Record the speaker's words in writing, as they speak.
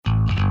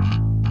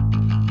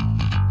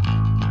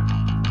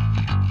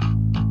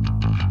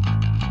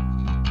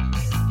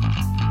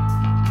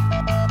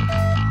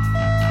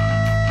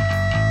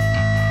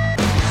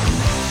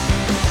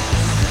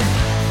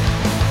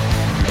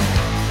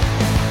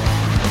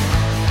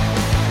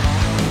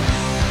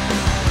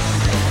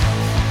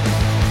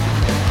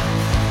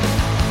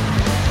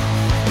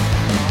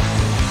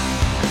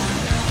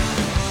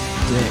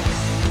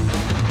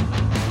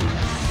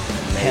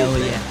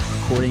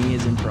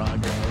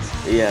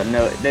Yeah,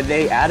 no,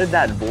 they added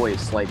that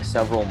voice like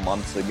several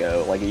months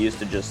ago. Like it used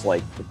to just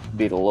like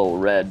be the little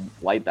red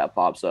light that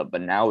pops up, but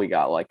now we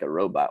got like a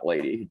robot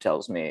lady who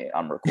tells me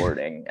I'm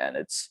recording, and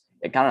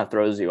it kind of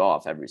throws you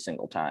off every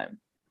single time.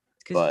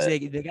 Because But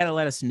they gotta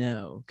let us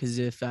know. Because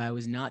if I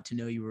was not to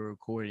know you were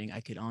recording, I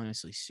could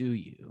honestly sue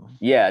you.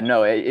 yeah,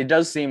 no, it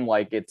does seem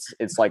like it's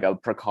like a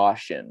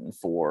precaution It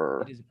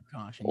for is a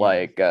precaution,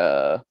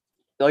 yeah.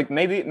 like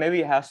maybe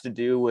it has to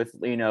do with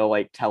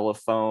like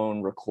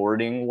telephone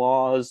recording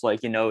laws,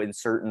 like in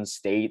certain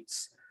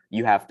states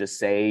you have to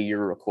say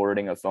you're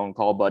recording a phone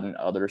call, but in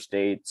other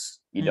states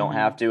you don't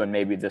have to, and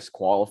maybe this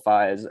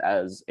qualifies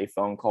as a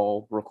phone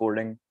call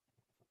recording.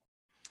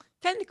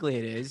 Technically,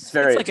 it It's is. It's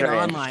very like it's an very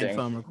online interesting.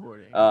 phone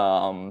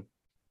recording.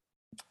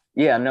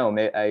 Yeah, no,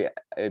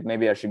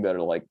 maybe I should go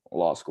to like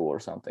law school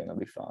or something. That'd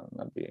be fun.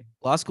 That'd be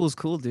Law school's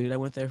cool, dude. I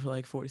went there for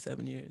like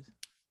 47 years.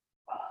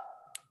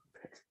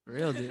 For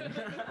real, dude.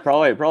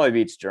 probably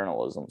beats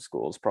journalism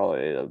school. It's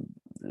probably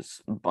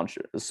this bunch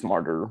of a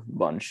smarter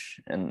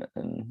bunch in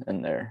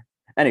there.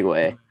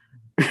 Anyway,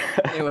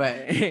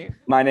 Anyway,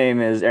 my name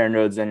is Aaron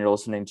Rhodes, and you're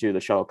listening to the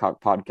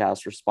Shuttlecock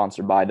Podcast. We're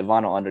sponsored by the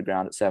Vinyl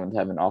Underground at Seventh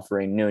Heaven,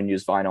 offering new and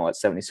used vinyl at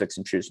 76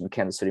 and Choose from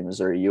Kansas City,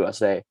 Missouri,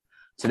 USA.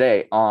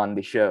 Today on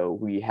the show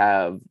we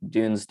have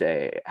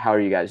Doomsday. How are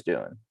you guys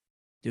doing?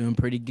 doing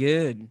pretty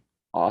good.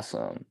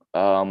 Awesome.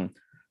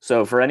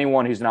 So for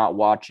anyone who's not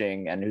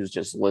watching and who's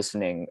just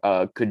listening,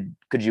 could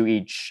you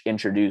each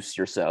introduce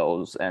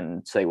yourselves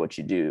and say what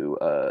you do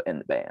in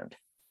the band?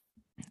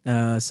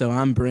 So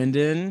I'm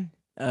Brendan.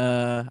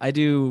 I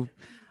do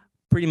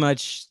pretty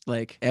much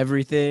like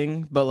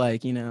everything, but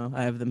like,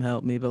 I have them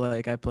help me, but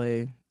like I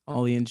play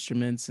all the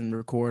instruments and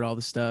record all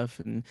the stuff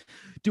and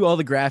do all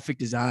the graphic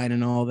design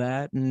and all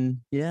that. And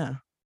yeah.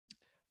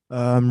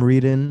 I'm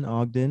Reedon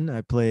Ogden.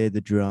 I play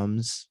the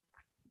drums.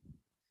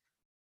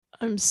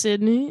 I'm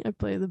Sydney. I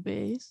play the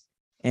bass.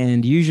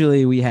 And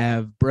usually we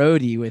have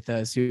Brody with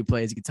us who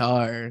plays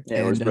guitar Yeah,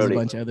 and where's does Brody? a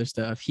bunch of other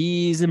stuff.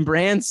 He's in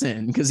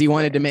Branson because he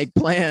wanted to make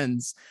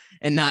plans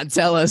and not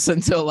tell us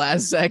until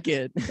last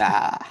second.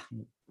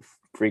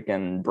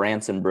 Freaking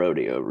Branson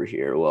Brody over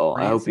here. Well,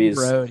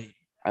 Brody.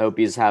 I hope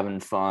he's having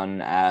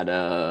fun at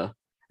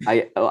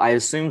I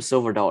assume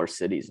Silver Dollar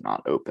City's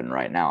not open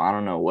right now. I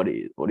don't know what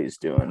he's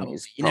doing.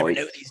 He's You never probably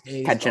know these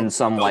days. catching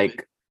some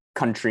like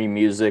country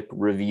music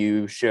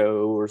review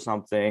show or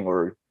something,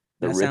 or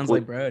that sounds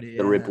like Brody.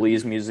 The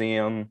Ripley's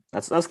Museum.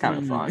 That's kind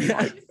of fun.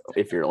 Like,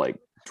 if you're like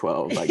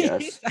 12, I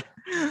guess.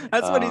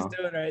 That's what he's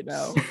doing right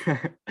now.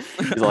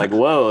 He's like,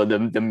 whoa,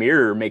 the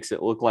mirror makes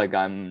it look like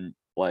I'm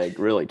like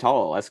really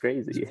tall. That's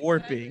crazy. It's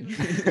warping.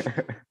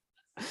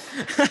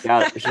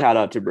 shout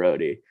out to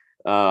Brody.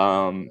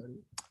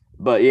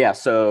 But yeah,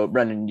 so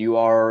Brendan, you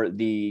are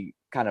the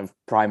kind of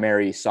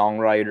primary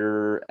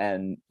songwriter,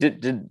 and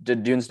did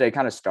Doomsday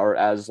kind of start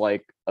as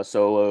like a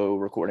solo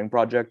recording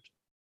project?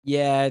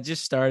 Yeah, it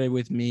just started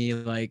with me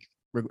like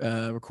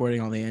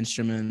recording all the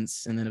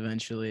instruments, and then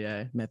eventually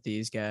I met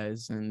these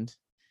guys and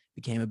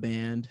became a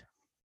band.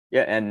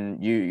 Yeah,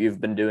 and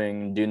you've been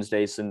doing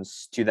Doomsday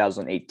since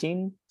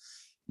 2018?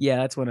 Yeah,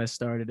 that's when I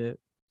started it.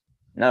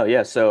 No,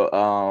 yeah, so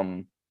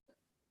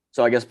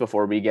I guess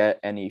before we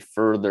get any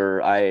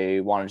further,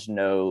 I wanted to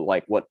know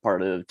like what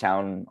part of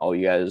town all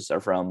you guys are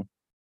from.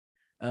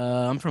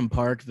 I'm from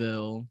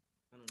Parkville.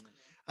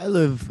 I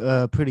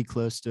live pretty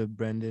close to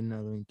Brendan. I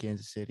live in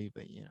Kansas City,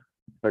 but yeah.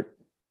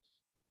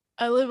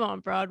 I live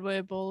on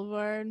Broadway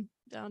Boulevard,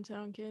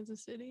 downtown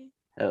Kansas City.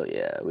 Hell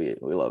yeah, we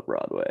love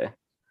Broadway.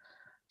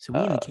 So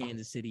we in the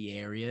Kansas City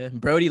area.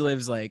 Brody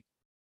lives like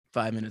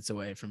 5 minutes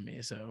away from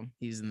me, so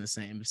he's in the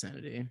same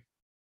vicinity.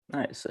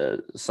 Nice.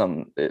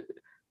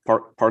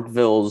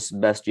 Parkville's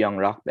best young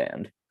rock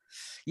band.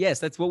 Yes,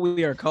 that's what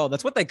we are called.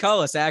 That's what they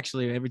call us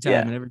actually every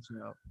time in every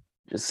show.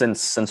 Just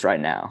since right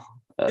now.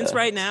 Since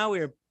right now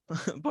we're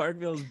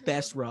Parkville's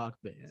best rock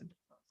band.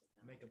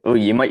 Oh,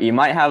 you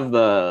might have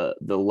the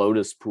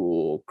Lotus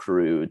Pool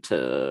crew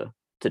to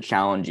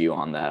challenge you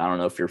on that. I don't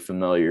know if you're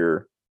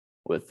familiar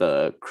with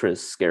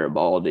Chris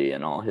Garibaldi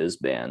and all his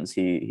bands.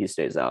 He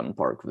stays out in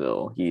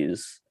Parkville.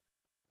 He's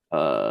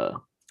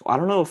I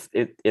don't know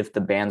if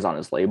the bands on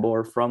his label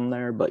are from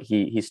there, but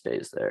he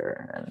stays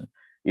there. And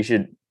you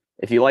should,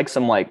 if you like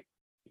some like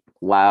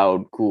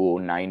loud, cool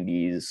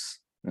 90s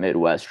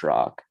Midwest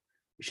rock,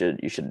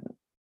 you should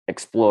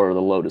explore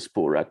the Lotus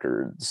Pool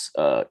Records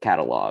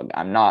catalog.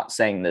 I'm not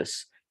saying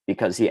this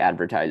because he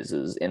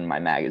advertises in my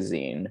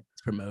magazine.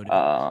 It's promoted.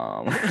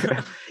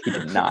 He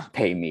did not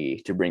pay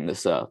me to bring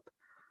this up.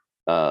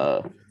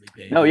 No,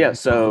 yeah.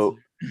 So,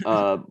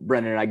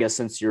 Brendan, I guess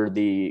since you're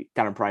the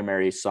kind of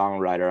primary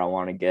songwriter, I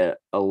want to get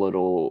a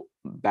little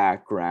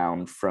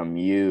background from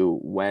you.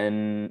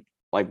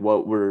 What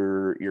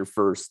were your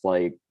first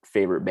like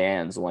favorite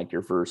bands and like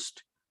your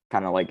first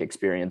kind of like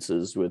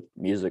experiences with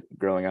music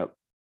growing up?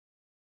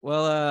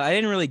 Well, I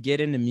didn't really get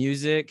into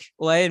music.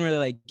 Well, I didn't really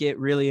like get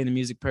really into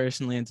music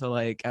personally until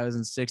like I was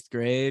in 6th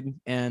grade,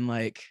 and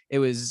like it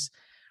was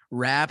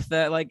rap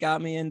that like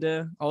got me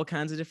into all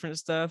kinds of different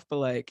stuff. But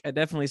like I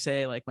definitely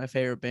say like my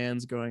favorite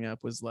bands growing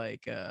up was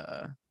like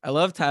I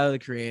love Tyler the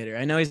Creator.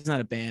 I know he's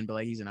not a band, but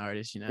like he's an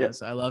artist, you know. Yeah.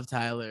 So I love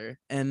Tyler.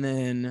 And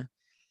then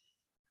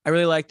I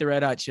really like the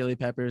Red Hot Chili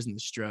Peppers and the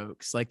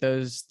Strokes. Like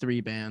those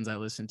three bands I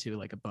listened to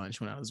like a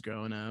bunch when I was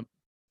growing up.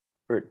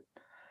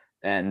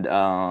 And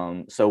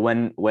so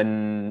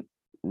when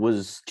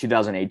was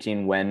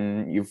 2018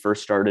 when you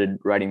first started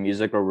writing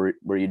music, or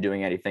were you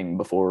doing anything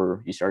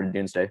before you started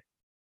Doomsday?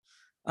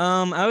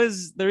 I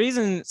was the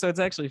reason, so it's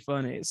actually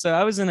funny. So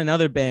I was in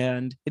another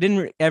band. It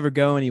didn't ever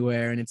go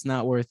anywhere, and it's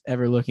not worth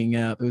ever looking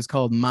up. It was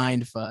called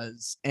Mind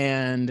Fuzz,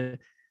 and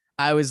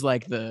I was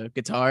like the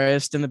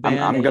guitarist in the band.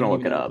 I'm I gonna didn't look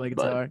even it know to up, play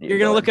but guitar. you You're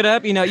go gonna look ahead. it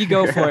up? You know, you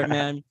go for it,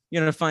 man.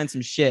 You're gonna find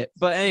some shit.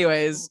 But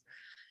anyways,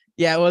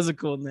 yeah, it was a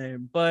cool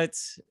name. But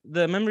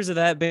the members of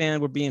that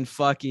band were being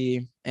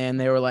fucky, and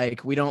they were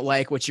like, "We don't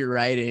like what you're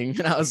writing."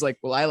 And I was like,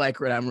 "Well, I like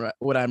what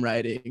I'm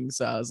writing."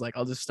 So I was like,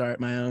 "I'll just start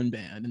my own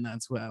band," and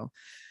that's how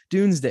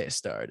Doomsday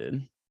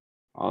started.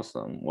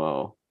 Awesome.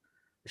 Well,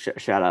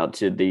 shout out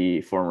to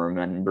the former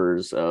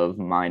members of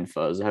Mind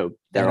Fuzz. I hope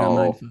they're Shout out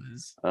Mind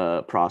all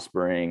Fuzz.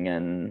 prospering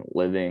and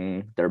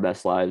living their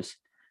best lives.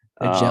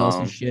 They're jealous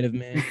as shit of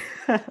me.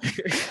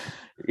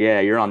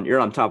 Yeah, you're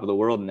on top of the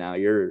world now.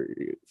 You're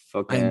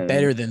fucking. I'm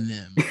better than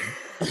them.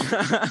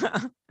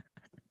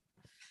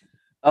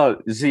 Oh,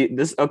 see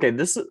this. Okay,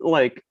 this is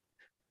like,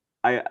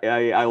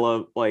 I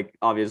love, like,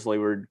 obviously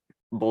we're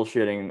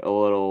bullshitting a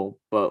little,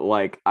 but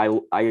like I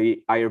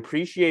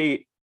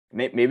appreciate,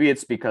 maybe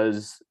it's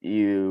because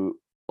you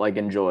like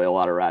enjoy a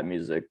lot of rap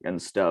music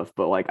and stuff,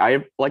 but like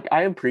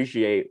I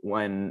appreciate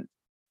when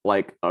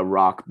like a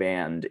rock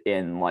band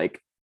in like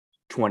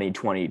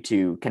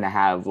 2022 can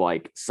have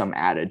like some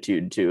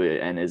attitude to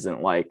it and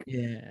isn't like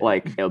Yeah.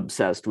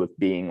 obsessed with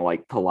being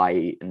like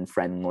polite and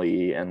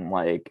friendly and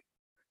like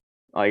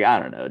I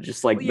don't know,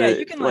 just like Well, yeah, the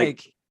you can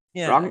like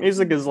yeah. rock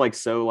music is like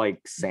so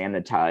like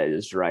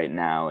sanitized right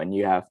now, and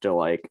you have to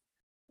like,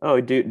 oh,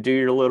 do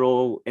your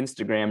little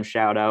Instagram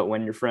shout out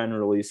when your friend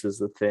releases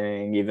the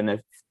thing, even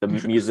if the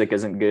music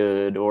isn't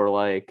good, or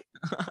like,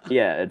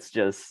 yeah, it's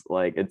just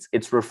like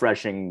it's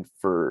refreshing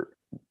for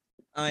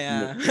Oh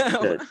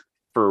yeah.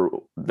 for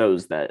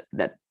those that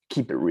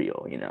keep it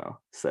real, you know.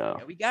 So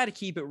Yeah, we got to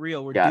keep it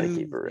real. We're gotta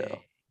keep it real.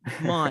 Doomsday.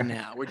 Come on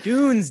now, we're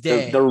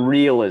Doomsday. The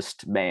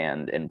realest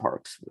band in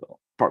Parksville.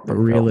 The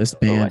realest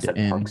Oh, I band said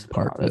in Parksville. Oh,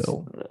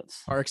 Parkville.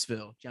 that's-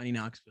 Parksville, Johnny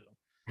Knoxville.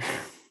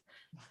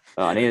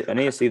 Oh, I need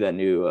to see that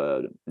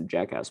new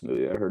Jackass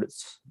movie. I heard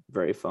it's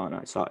very fun.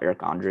 I saw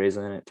Eric Andre's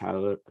in it.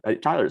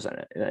 Tyler's in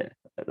it. Yeah,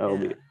 that'll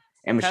be.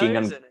 And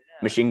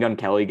Machine Gun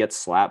Kelly gets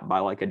slapped by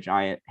like a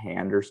giant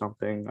hand or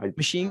something.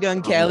 Machine Gun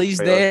on the Kelly's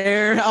trailer.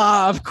 there.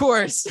 Ah, of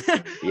course.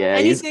 Yeah,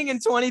 he's Anything in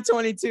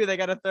 2022, they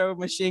gotta throw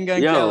Machine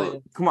Gun Kelly.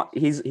 yo. Come on,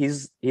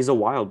 he's a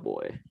wild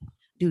boy.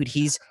 Dude,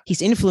 he's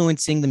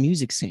influencing the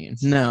music scene.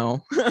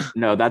 No.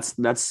 No,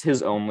 that's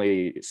his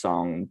only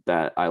song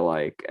that I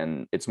like,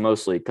 and it's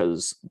mostly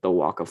because the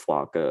Waka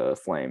Flocka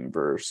Flame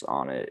verse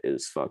on it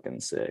is fucking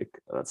sick.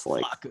 That's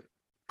like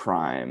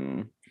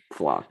prime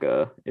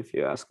Flocka, if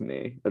you ask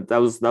me. But that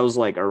was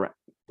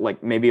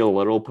like maybe a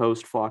little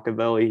post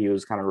Flockavelli. He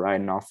was kind of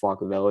riding off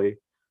Flockavelli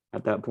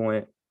at that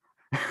point.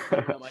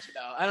 I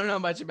don't know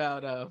much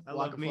about I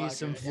love me Flocka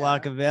some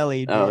Flocka,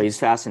 Flockavelli. Oh, dude. he's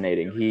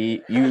fascinating.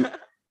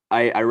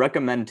 I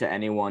recommend to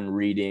anyone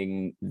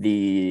reading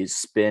the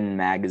Spin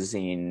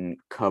magazine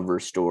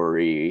cover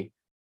story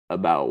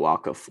about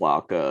Waka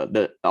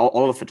Flocka.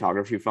 All the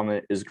photography from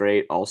it is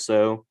great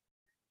also.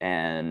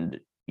 And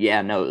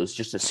yeah, no, it was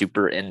just a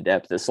super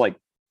in-depth, it's like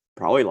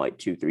probably like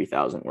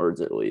 2,000-3,000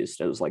 words at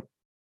least. It was like,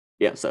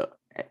 yeah, so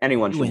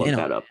anyone should look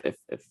that up if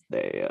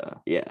they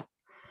yeah.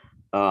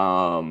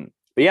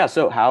 But yeah,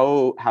 so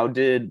how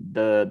did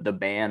the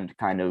band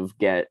kind of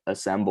get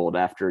assembled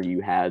after you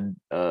had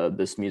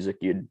this music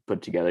you'd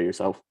put together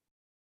yourself?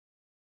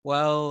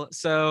 Well,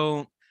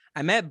 so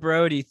I met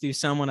Brody through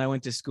someone I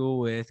went to school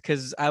with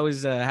because I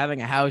was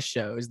having a house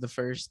show. It was the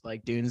first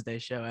like Doomsday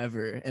show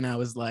ever. And I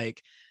was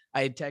like,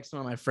 I had texted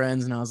one of my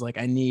friends and I was like,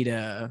 I need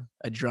a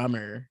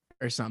drummer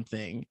or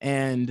something.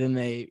 And then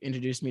they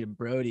introduced me to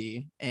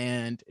Brody.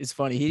 And it's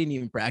funny, he didn't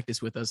even practice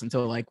with us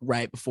until like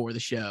right before the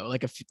show,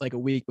 like a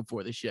week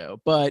before the show.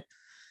 But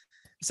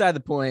beside the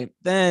point,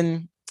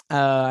 then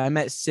I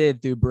met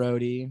Sid through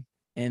Brody.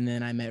 And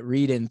then I met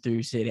Reedon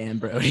through Sid and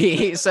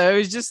Brody. So it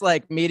was just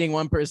like meeting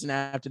one person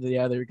after the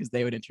other because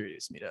they would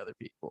introduce me to other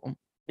people.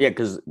 Yeah,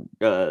 because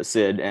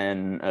Sid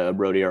and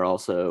Brody are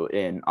also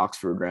in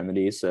Oxford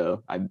Remedy.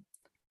 So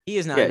he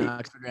is not in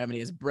Oxford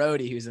Remedy. It's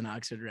Brody who's in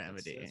Oxford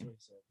Remedy.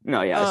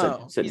 No, yeah,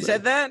 I said you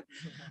said that?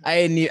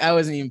 I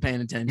wasn't even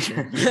paying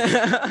attention.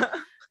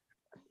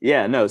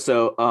 Yeah, no.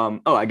 So,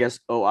 I guess.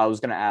 I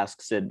was gonna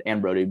ask Sid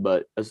and Brody,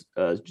 but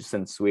just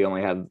since we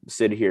only have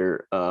Sid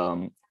here,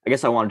 I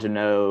guess I wanted to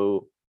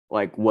know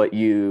like what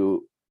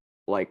you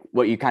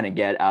kind of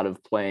get out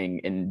of playing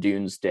in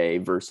Doomsday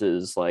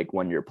versus like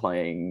when you're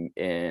playing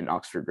in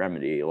Oxford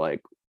Remedy.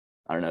 Like,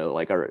 I don't know,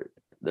 like are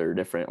there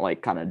different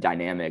like kind of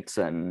dynamics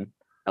and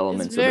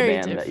elements of the very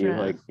band that you like.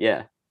 different.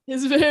 Yeah.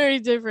 It's very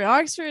different.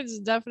 Oxford is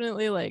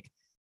definitely like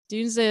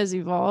Doomsday has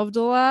evolved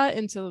a lot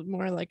into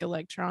more like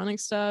electronic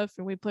stuff,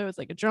 and we play with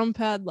like a drum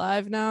pad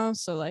live now.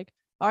 So like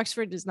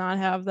Oxford does not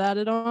have that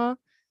at all,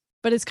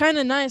 but it's kind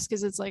of nice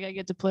because it's like I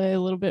get to play a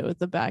little bit with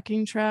the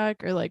backing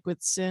track or like with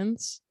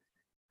synths.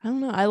 I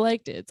don't know. I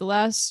liked it. The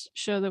last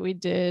show that we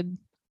did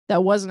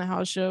that wasn't a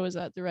house show was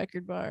at the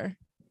Record Bar,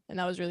 and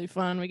that was really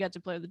fun. We got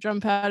to play with the drum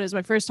pad. It was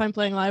my first time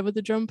playing live with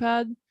the drum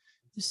pad.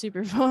 It was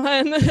super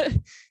fun.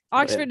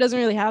 Oxford doesn't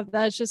really have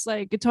that. It's just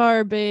like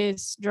guitar,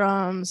 bass,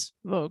 drums,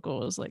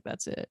 vocals. Like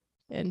that's it.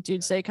 And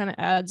Dude Say kind of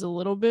adds a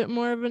little bit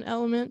more of an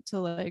element to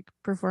like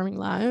performing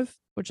live,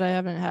 which I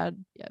haven't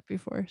had yet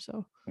before.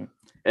 So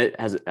It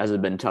has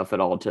it been tough at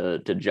all to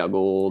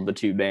juggle the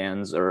two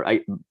bands, or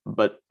I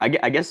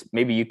guess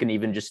maybe you can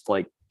even just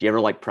like, do you ever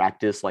like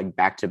practice like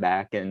back to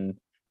back in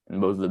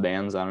both of the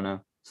bands? I don't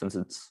know, since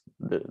it's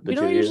the we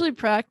two don't of you. usually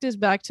practice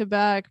back to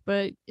back,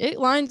 but it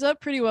lines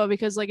up pretty well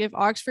because like if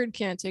Oxford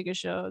can't take a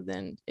show,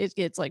 then it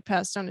gets like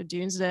passed on to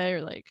Doomsday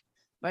or like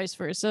vice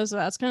versa. So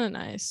that's kind of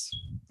nice.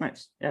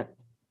 Nice. Yeah.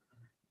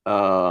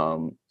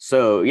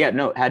 So yeah,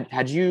 no,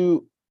 had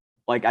you,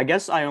 like, I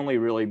guess I only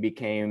really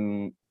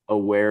became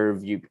aware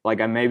of you,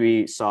 like I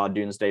maybe saw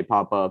Doomsday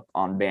pop up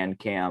on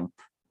Bandcamp,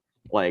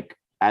 like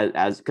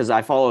as because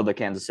I follow the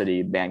Kansas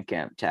City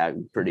Bandcamp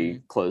tag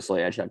pretty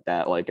closely. I check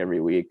that like every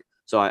week.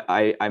 So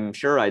I'm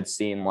sure I'd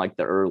seen like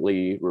the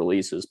early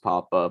releases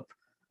pop up,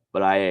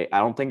 but I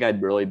don't think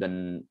I'd really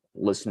been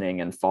listening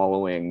and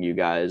following you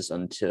guys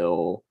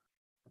until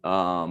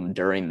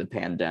during the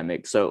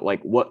pandemic. So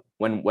like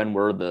when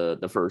were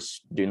the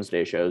first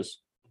Doomsday shows?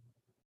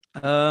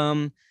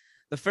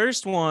 The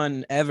first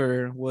one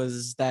ever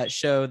was that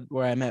show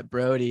where I met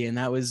Brody, and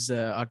that was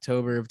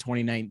October of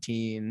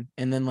 2019.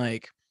 And then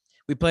like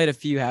we played a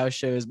few house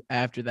shows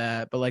after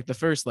that, but like the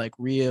first like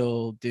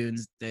real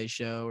Doomsday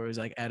show where it was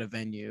like at a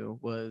venue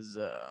was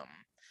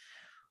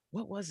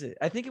what was it?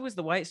 I think it was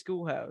the White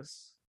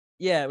Schoolhouse.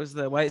 Yeah, it was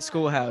the White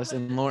Schoolhouse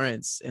in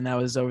Lawrence, and that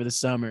was over the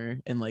summer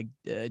in like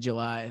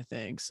July, I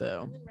think.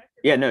 So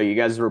Yeah, no, you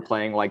guys were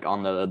playing like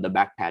on the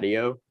back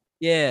patio.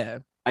 yeah.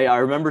 I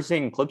remember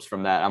seeing clips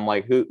from that. I'm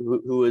like,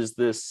 who is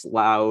this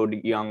loud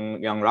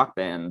young rock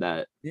band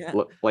that Yeah.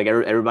 like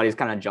everybody's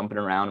kind of jumping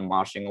around and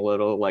moshing a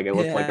little. Like it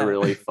looked like a Yeah.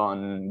 really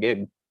fun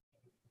gig.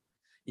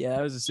 Yeah,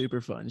 it was a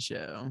super fun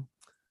show.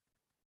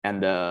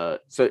 And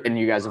and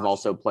you guys have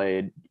also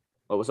played.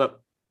 What was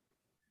up?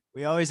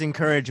 We always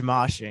encourage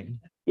moshing.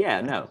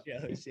 Yeah, no,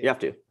 Shows, you have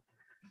to.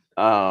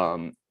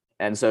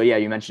 And so yeah,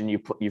 you mentioned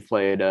you've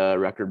played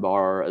Record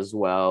Bar as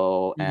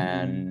well,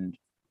 and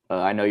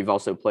I know you've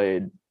also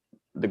played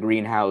the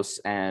Greenhouse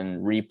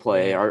and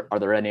Replay. Yeah. Are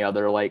there any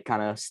other like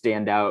kind of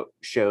standout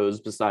shows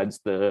besides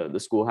the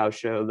Schoolhouse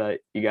show that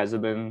you guys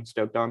have been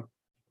stoked on?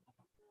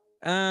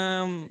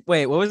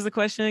 Wait, what was the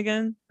question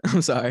again?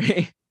 I'm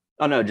sorry.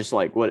 Oh no, just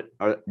like do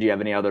you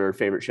have any other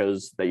favorite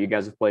shows that you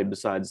guys have played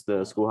besides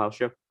the Schoolhouse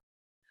show?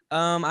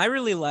 I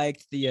really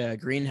liked the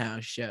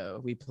Greenhouse show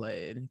we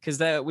played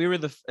because it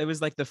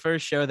was like the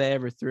first show they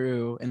ever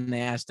threw, and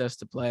they asked us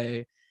to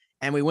play,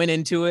 and we went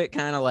into it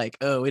kind of like,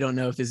 oh, we don't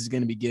know if this is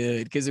gonna be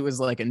good because it was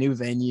like a new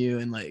venue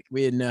and like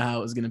we didn't know how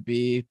it was gonna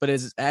be, but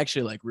it's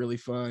actually like really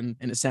fun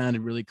and it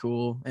sounded really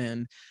cool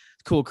and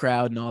cool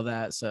crowd and all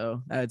that.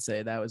 So I'd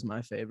say that was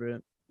my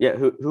favorite. Yeah,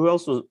 who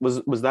else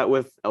was that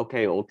with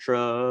LK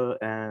Ultra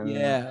and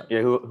Yeah.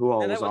 who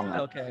all Yeah, was on that?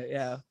 LK,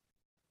 yeah.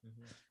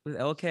 With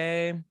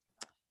LK,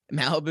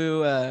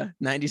 Malibu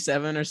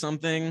 97 or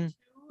something.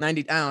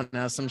 90, I don't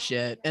know, some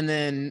shit. And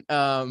then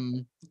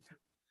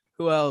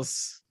who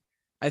else?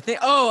 I think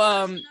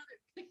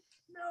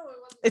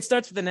it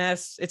starts with an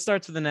S. It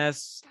starts with an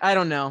S. I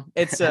don't know.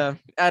 It's I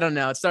don't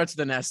know. It starts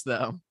with an S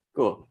though.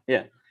 Cool.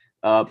 Yeah.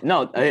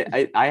 No,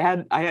 I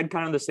had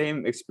kind of the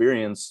same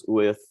experience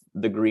with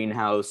the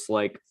Greenhouse.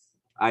 Like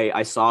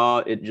I saw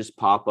it just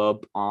pop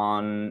up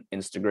on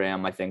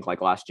Instagram, I think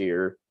like last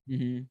year.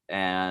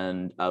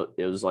 And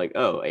it was like,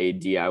 oh, a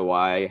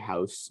DIY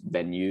house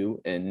venue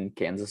in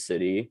Kansas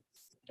City.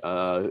 We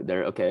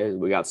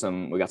got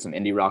some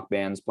indie rock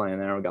bands playing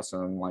there. We got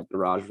some like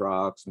garage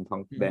rock, some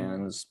punk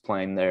bands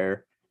playing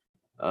there.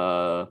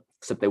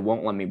 Except they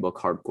won't let me book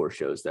hardcore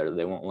shows there.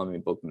 They won't let me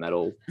book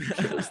metal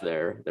shows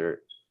there.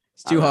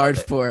 It's too hard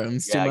for them.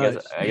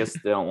 I guess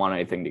they don't want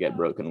anything to get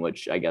broken,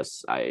 which I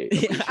guess I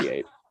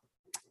appreciate.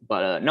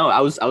 But no, I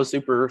was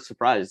super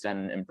surprised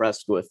and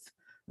impressed with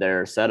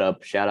their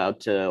setup. Shout out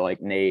to like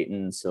Nate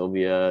and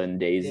Sylvia and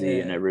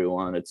Daisy and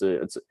everyone.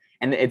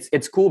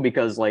 It's cool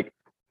because like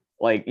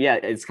yeah,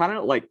 it's kind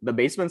of like the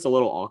basement's a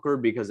little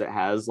awkward because it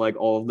has like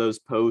all of those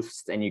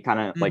posts and you kind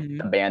of like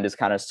the band is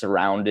kind of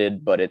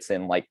surrounded, but it's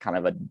in like kind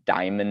of a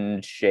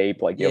diamond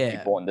shape. Like you have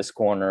people in this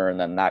corner and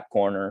then that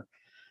corner,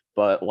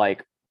 but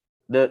like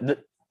the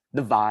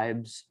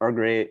vibes are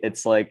great.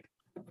 It's like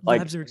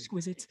vibes are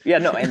exquisite. Yeah,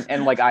 no,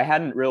 and like I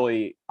hadn't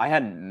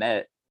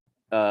met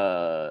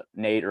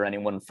Nate or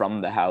anyone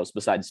from the house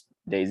besides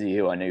Daisy,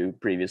 who I knew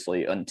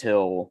previously,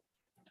 until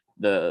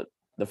the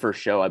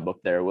first show I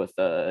booked there with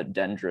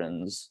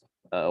Dendrons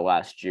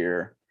last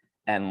year,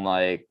 and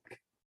like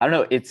I don't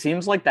know, it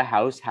seems like the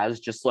house has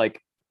just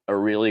like a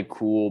really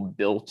cool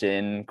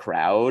built-in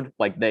crowd.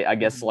 Like I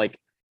guess like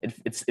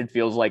it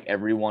feels like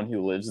everyone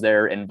who lives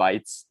there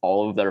invites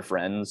all of their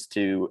friends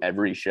to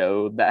every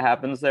show that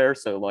happens there.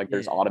 So like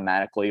there's Yeah.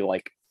 automatically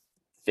like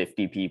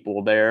 50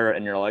 people there,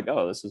 and you're like,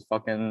 oh, this is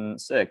fucking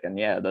sick. And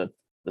yeah, the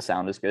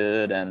sound is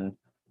good, and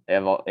they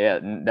have all, yeah,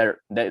 and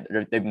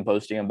they've been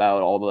posting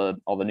about all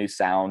the new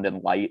sound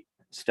and light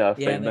stuff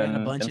Yeah, they've they got a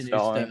been bunch of new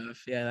installing.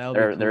 stuff. Yeah, that'll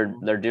They're be they're cool.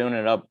 they're doing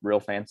it up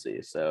real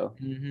fancy. So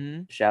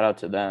shout out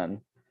to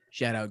them.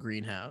 Shout out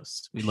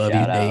Greenhouse. We love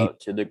Shout you, Nate. out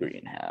to the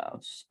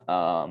greenhouse.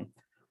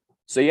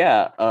 So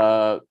yeah,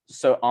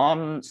 so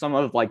on some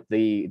of like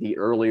the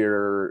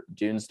earlier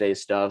Doomsday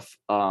stuff,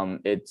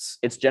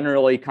 it's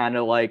generally kind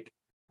of like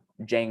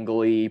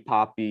jangly,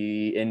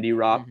 poppy, indie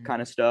rock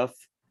kind of stuff.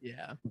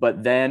 Yeah.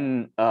 But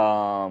then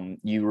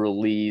you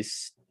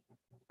release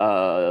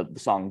the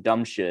song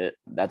Dumb Shit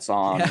that's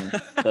on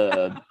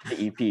the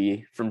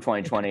EP from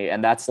 2020,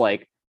 and that's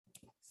like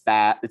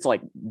fat. It's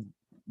like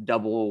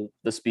double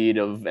the speed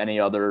of any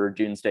other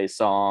Doomsday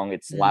song.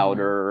 It's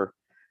louder,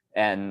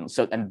 and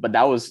but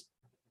that was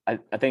I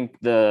think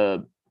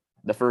the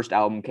first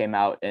album came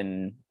out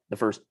in the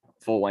first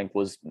full length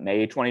was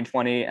May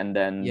 2020, and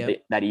then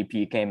that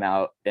EP came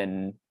out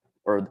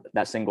or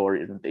that single or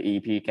the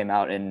EP came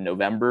out in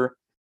November.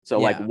 So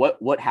like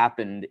what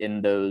happened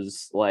in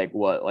those like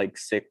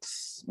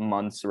 6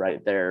 months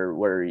right there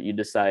where you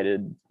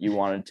decided you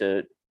wanted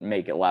to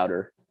make it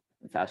louder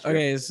and faster?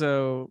 Okay,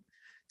 so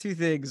two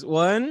things.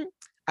 One,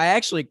 I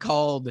actually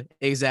called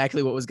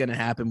exactly what was going to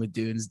happen with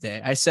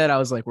Doomsday. I said, I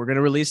was like, we're going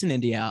to release an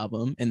indie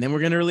album, and then we're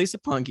going to release a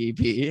punk EP,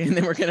 and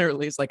then we're going to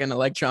release like an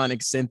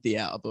electronic synthy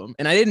album.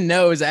 And I didn't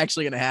know it was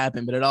actually going to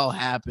happen, but it all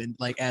happened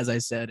like as I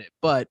said it.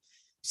 But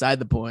beside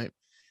the point,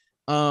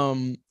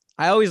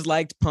 I always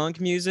liked punk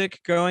music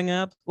growing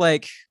up.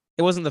 Like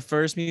it wasn't the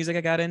first music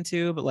I got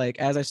into, but like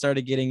as I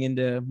started getting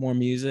into more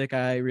music,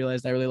 I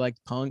realized I really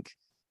liked punk.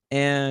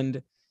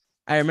 And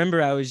I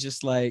remember I was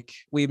just like,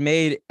 we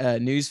made a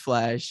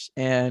Newsflash,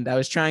 and I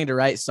was trying to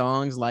write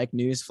songs like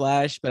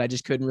Newsflash, but I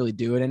just couldn't really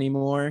do it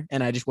anymore.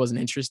 And I just wasn't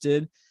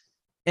interested.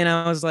 And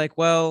I was like,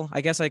 well,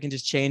 I guess I can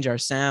just change our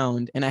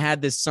sound. And I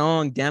had this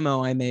song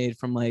demo I made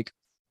from like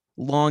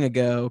long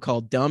ago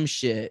called Dumb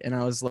Shit. And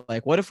I was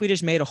like, what if we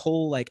just made a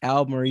whole like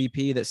album or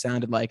EP that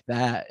sounded like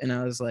that? And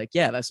I was like,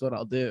 yeah, that's what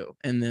I'll do.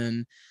 And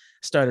then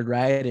started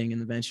writing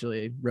and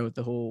eventually wrote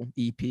the whole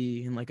EP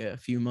in like a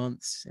few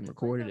months and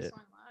recorded it.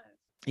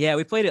 Yeah,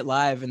 we played it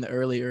live in the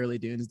early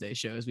Doomsday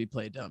shows. We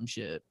played Dumb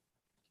Shit.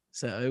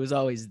 So it was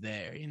always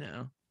there, you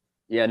know?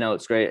 Yeah, no,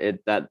 it's great.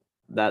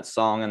 That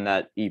song and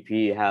that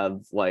EP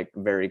have like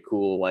very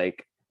cool,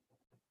 like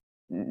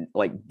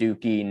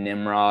Dookie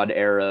Nimrod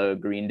era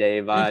Green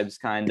Day vibes,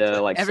 kind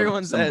of like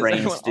everyone some says, Brain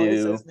everyone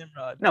Stew. says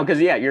Nimrod. No,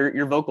 because yeah,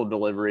 your vocal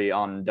delivery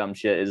on Dumb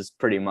Shit is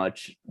pretty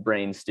much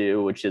Brain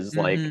Stew, which is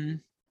like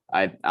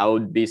I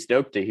would be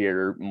stoked to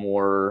hear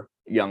more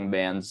young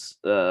bands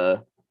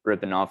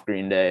ripping off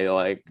Green Day.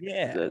 Like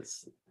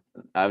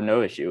I have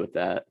no issue with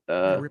that.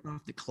 Rip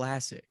off the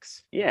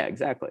classics. Yeah,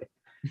 exactly.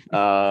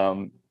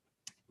 And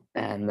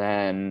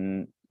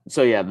then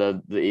so yeah,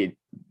 the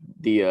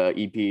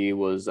EP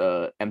was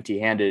Empty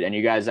Handed, and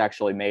you guys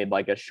actually made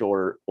like a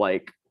short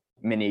like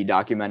mini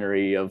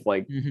documentary of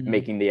like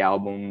making the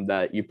album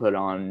that you put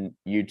on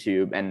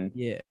YouTube. And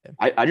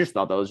I just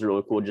thought that was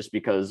really cool, just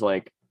because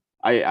like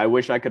I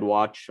wish I could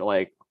watch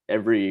like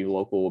every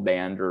local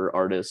band or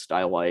artist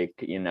I like,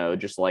 you know,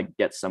 just like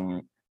get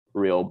some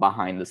real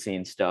behind the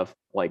scenes stuff,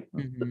 like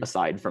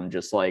aside from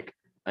just like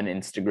an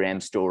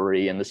Instagram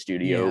story in the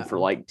studio for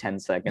like 10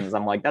 seconds.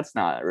 I'm like, that's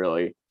not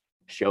really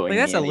showing like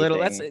that's me a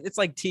little anything. it's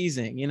like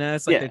teasing, you know,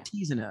 it's like they're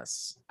teasing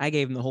us. I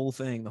gave them the whole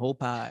thing, the whole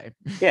pie.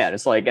 Yeah,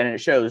 it's like, and it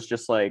shows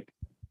just like,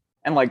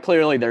 and like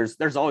clearly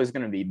there's always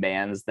going to be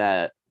bands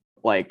that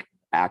like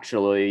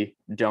actually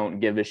don't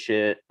give a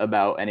shit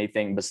about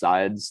anything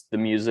besides the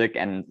music,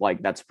 and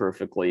like that's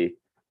perfectly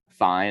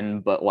fine.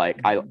 But like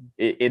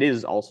it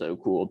is also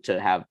cool to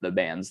have the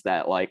bands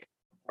that like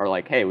are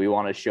like, hey, we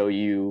want to show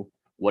you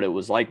what it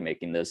was like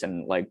making this,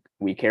 and like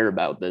we care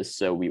about this,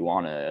 so we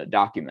want to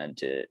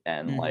document it.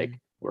 And like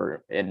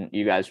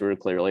you guys were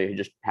clearly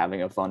just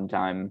having a fun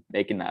time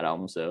making that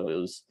album, so it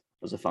was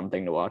a fun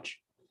thing to watch.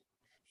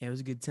 Yeah, it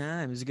was a good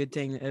time. It was a good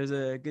thing. It was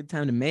a good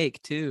time to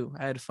make too.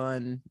 I had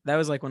fun. That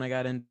was like when I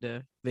got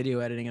into video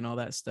editing and all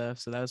that stuff,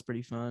 so that was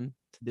pretty fun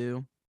to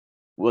do.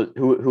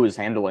 Who was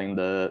handling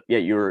the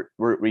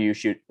were you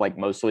shoot like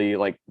mostly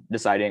like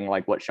deciding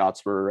like what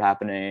shots were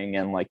happening,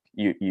 and like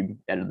you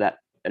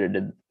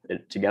edited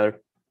it together?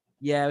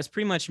 Yeah, it was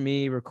pretty much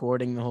me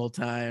recording the whole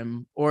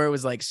time, or it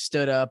was like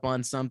stood up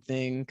on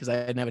something because I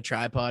didn't have a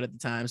tripod at the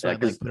time, so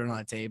I'd like put it on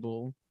a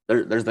table.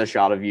 There's the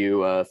shot of you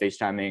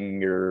FaceTiming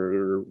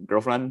your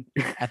girlfriend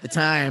at the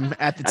time.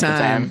 At the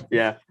time,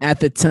 yeah. At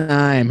the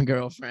time,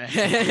 girlfriend.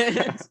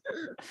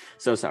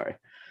 So sorry.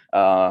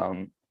 But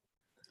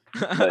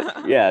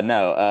yeah,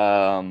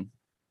 no.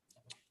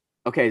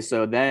 Okay,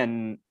 so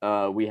then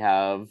we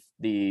have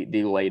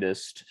the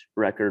latest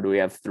record. We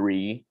have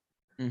 3.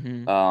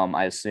 Mm-hmm.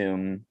 I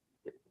assume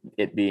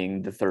it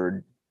being the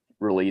 3rd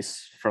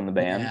release from the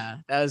band. Yeah,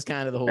 that was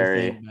kind of the whole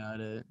Very thing about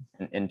it.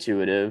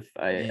 intuitive.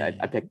 I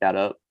Yeah. picked that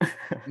up.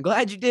 I'm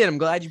glad you did. I'm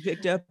glad you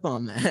picked up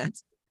on that.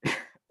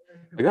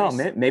 Like, oh,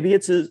 maybe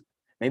it's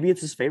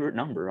his favorite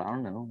number. I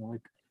don't know.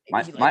 Like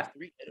Maybe he my liked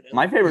 3. I don't know.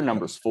 my favorite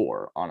number's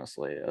 4.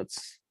 Honestly,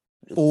 it's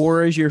just,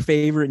 4 is your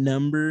favorite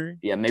number?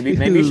 yeah. Maybe you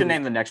should Dude.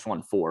 name the next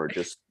one 4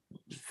 just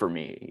for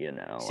me. You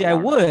know. See, Like, I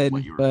don't know what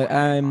would, you were but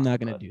planning I'm on, not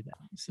gonna but do that.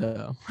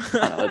 So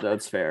I don't know,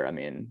 that's fair. I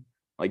mean,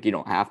 like you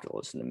don't have to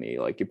listen to me.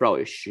 Like you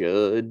probably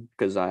should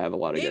because I have a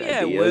lot of good maybe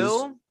I ideas.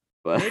 will.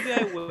 But Maybe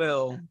I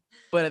will,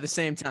 but at the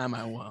same time,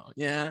 I won't.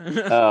 Yeah.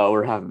 oh,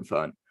 we're having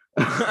fun.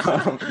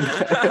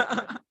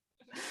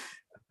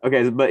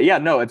 Okay, but yeah,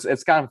 no,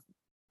 it's kind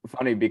of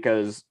funny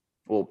because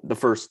well, the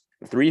first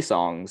 3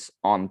 songs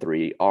on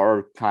 3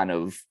 are kind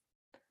of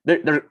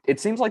they're it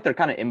seems like they're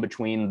kind of in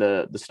between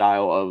the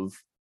style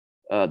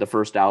of the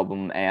first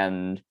album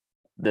and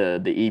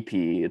the EP.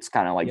 It's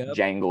kind of like Yep.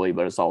 jangly,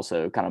 but it's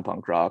also kind of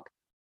punk rock.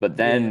 But Yeah.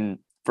 then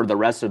for the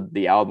rest of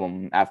the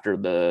album, after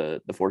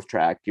the 4th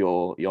track,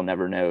 you'll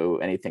never know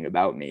anything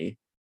about me.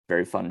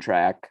 Very fun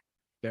track.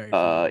 Very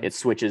fun. It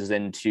switches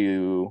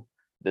into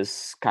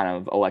this kind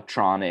of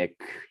electronic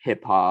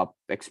hip hop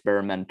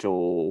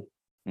experimental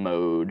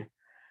mode.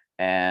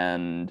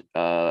 And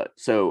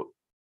so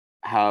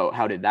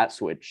how did that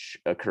switch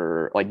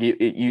occur? Like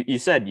you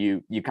said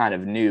you kind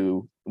of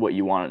knew what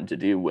you wanted to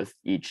do with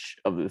each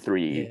of the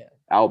 3 Yeah.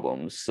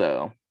 albums.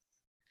 So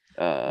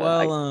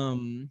Well,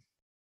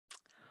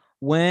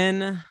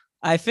 when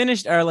I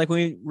finished, or like when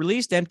we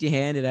released Empty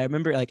Handed, I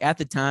remember like at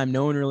the time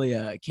no one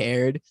really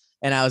cared,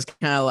 and I was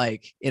kind of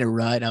like in a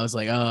rut. I was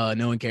like, oh,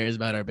 no one cares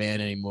about our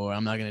band anymore.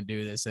 I'm not gonna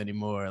do this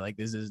anymore. Like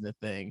this isn't a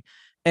thing.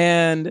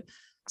 And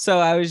so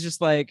I was just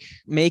like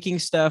making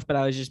stuff, but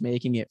I was just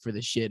making it for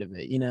the shit of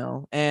it, you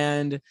know.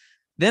 And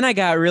then I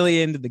got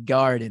really into The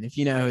Garden, if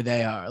you know who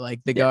they are,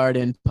 like The Yeah.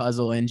 Garden,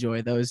 Puzzle,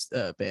 Enjoy, those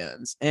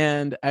bands.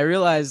 And I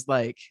realized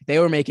like they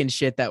were making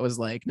shit that was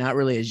like not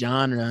really a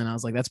genre. And I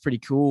was like, that's pretty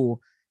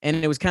cool. And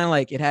it was kind of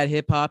like it had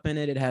hip hop in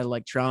it, it had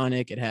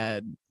electronic, it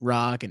had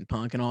rock and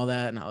punk and all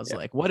that. And I was Yeah.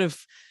 like, what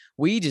if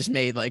we just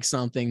made like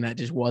something that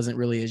just wasn't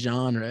really a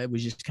genre? It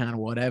was just kind of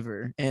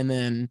whatever. And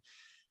then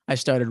I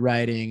started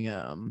writing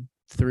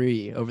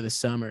 3 over the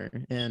summer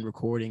and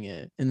recording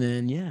it. And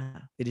then,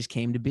 yeah, it just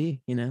came to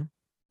be, you know?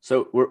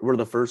 So were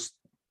the first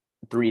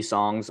 3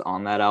 songs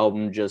on that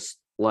album just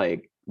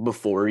like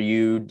before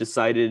you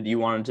decided you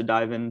wanted to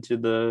dive into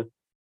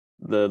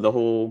the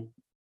whole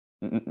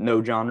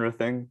no genre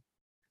thing?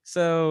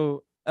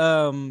 So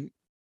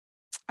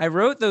I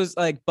wrote those,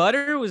 like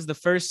Butter was the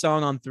first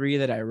song on 3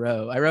 that I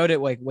wrote it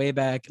like way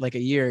back like a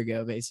year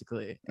ago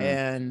basically.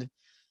 And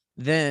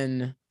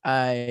then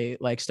I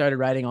like started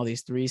writing all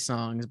these 3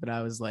 songs, but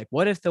I was like,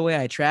 what if the way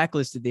I track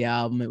listed the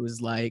album, it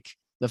was like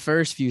the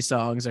first few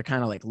songs are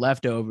kind of like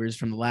leftovers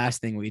from the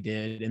last thing we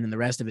did, and then the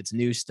rest of it's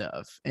new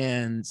stuff.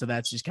 And so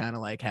that's just kind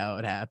of like how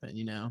it happened,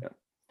 you know? Yeah.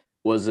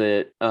 Was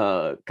it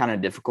kind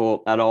of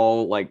difficult at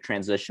all, like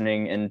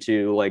transitioning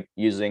into like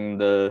using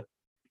the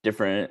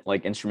different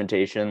like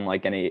instrumentation,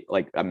 like any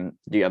like do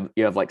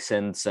you have like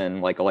synths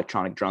and like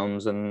electronic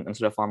drums and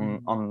stuff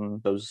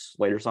on those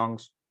later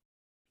songs?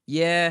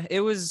 Yeah,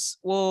 it was,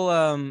 well,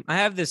 I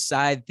have this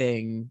side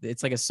thing.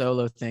 It's like a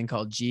solo thing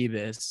called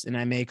Jeebus, and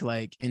I make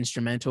like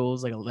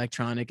instrumentals, like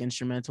electronic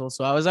instrumentals.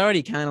 So I was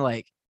already kind of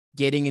like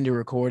getting into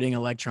recording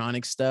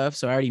electronic stuff.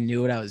 So I already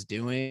knew what I was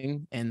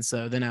doing. And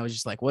so then I was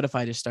just like, what if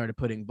I just started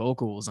putting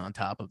vocals on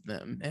top of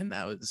them? And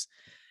that was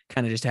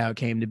kind of just how it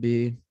came to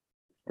be.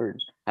 Or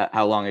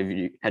how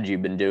long had you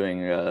been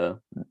doing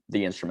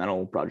the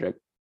instrumental project?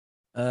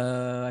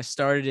 I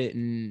started it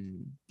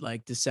in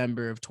like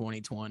December of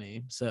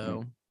 2020.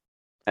 So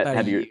about a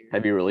Have year.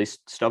 you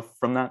released stuff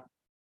from that?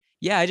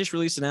 Yeah, I just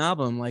released an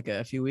album like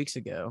a few weeks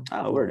ago.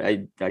 Oh, word.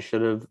 I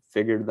should have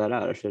figured that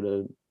out. I should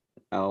have.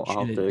 I'll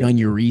have Should to have done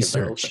your give that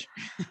a listen.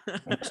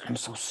 research. I'm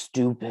so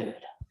stupid.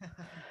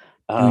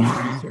 Do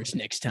your research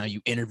next time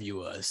you interview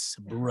us,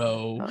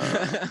 bro.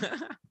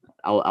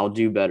 I'll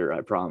do better,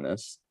 I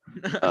promise.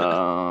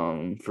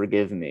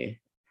 Forgive me.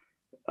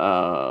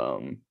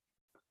 But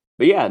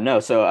yeah, no,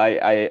 so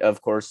I of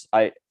course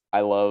I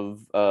love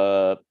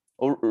well,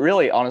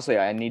 really honestly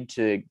I need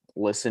to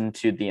listen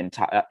to the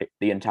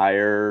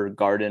entire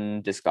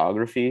Garden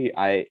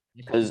discography.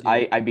 Because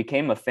I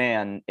became a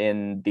fan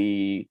in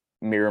the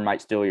Mirror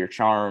Might Steal Your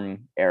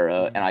Charm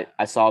era, and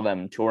I saw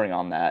them touring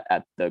on that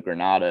at the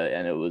Granada,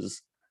 and it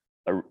was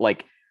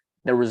like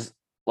there was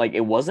like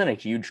it wasn't a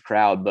huge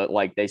crowd, but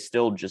like they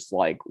still just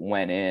like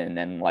went in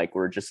and like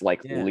were just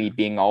like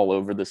leaping all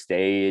over the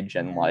stage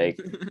and like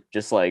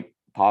just like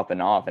popping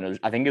off. And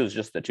I think it was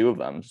just the 2 of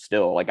them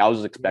still. Like I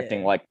was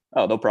expecting like,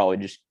 oh, they'll probably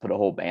just put a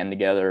whole band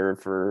together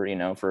for, you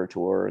know, for a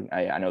tour.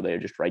 I know they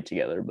just write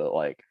together, but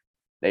like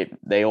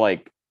they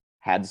like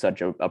had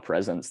such a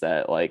presence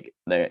that like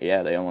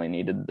they only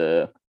needed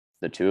the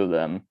 2 of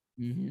them.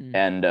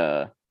 And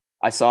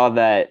I saw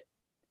that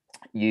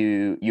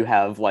you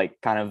have like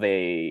kind of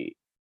a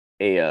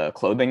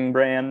clothing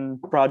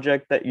brand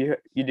project that you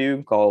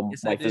do called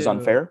Yes, I Life is do.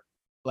 Unfair,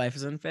 Life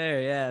is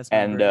unfair. Yeah, it's my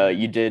and brand.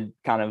 you did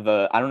kind of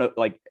I don't know,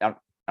 like I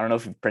don't know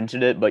if you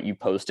printed it, but you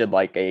posted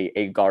like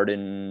a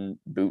garden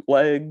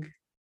bootleg.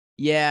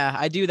 Yeah,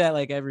 I do that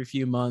like every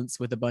few months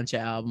with a bunch of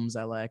albums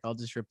I like. I'll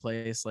just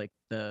replace like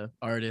the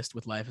artist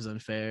with Life is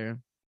Unfair.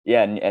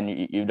 Yeah,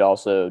 and you'd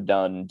also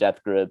done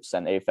Death Grips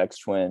and Aphex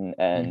Twin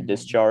and Mhm.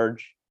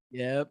 Discharge.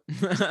 Yep.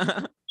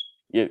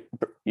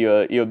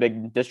 You a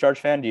big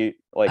Discharge fan? Do you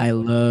like? I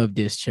love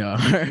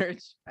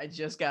Discharge. I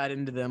just got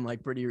into them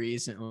like pretty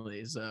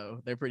recently, so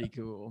they're pretty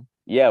cool.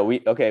 Yeah, we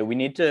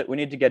need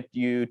to get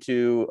you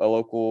to a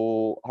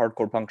local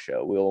hardcore punk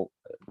show.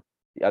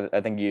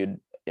 I think you'd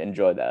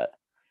enjoy that.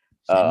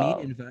 Send me an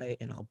invite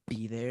and I'll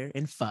be there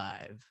in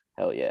 5.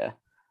 Hell yeah.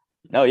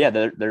 No, yeah,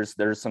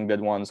 there's some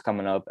good ones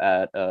coming up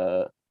at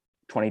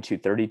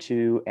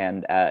 2232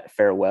 and at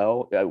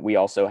Farewell. We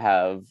also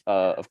have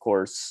of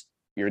course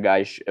your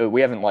guys.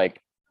 We haven't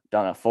like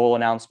done a full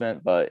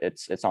announcement, but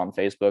it's on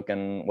Facebook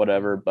and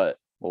whatever. But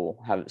we'll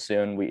have it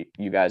soon.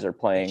 You guys are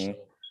playing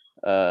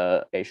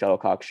a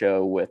Shuttlecock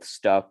show with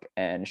Stuck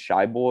and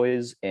Shy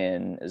Boys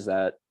in is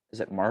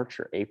it March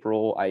or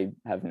April? I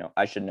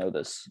should know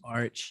this.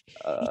 March.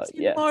 It's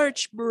in Yeah.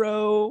 March,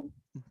 bro.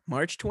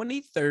 March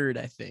 23rd,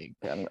 I think.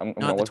 I'm Not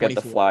gonna the look at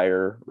the 24th.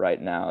 flyer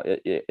right now.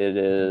 It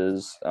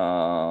is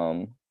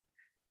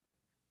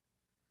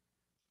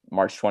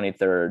March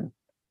 23rd,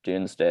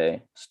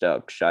 Doomsday,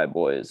 Stuck, Shy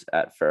Boys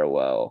at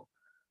Farewell.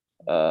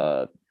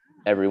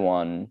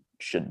 Everyone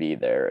should be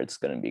there. It's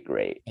gonna be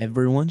great.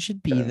 Everyone should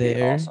It's be gonna be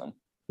there. awesome.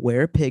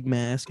 Wear a pig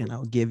mask and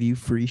I'll give you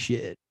free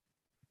shit.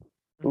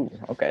 Ooh,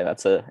 okay,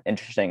 that's a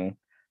interesting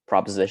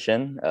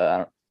proposition.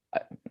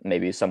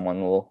 Maybe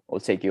someone will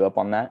take you up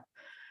on that.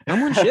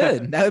 Someone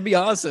should. That would be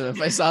awesome.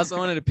 If I saw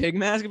someone in a pig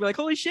mask, I'd be like,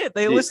 holy shit,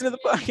 they listen to the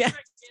podcast.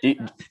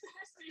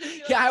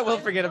 Yeah, I will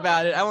forget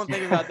about it. I won't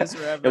think about this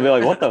forever. You'll be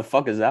like, what the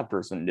fuck is that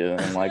person doing?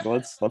 Like,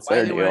 what's Why their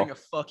are they deal? wearing a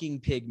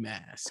fucking pig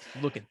mask?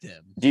 Look at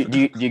them. Do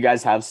you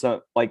guys have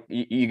some like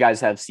you guys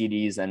have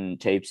CDs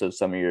and tapes of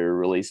some of your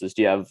releases?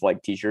 Do you have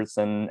like t-shirts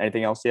and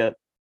anything else yet?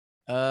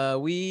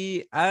 I've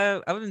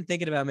been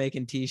thinking about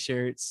making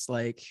t-shirts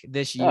like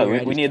this year. Oh, I we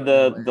just need don't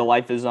know the when.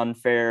 Life is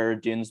Unfair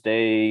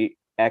Doomsday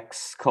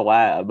X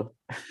collab.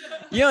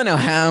 You don't know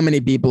how many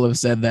people have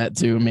said that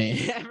to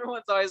me.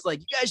 Everyone's always like,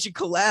 "You guys should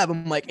collab."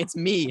 I'm like, "It's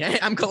me.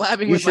 I'm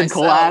collabing You with should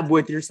myself." collab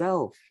with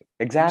yourself.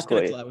 I'm just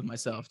gonna Exactly. collab with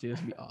myself, dude. This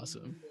would be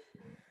awesome.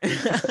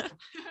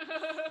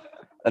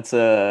 That's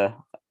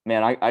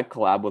man, I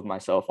collab with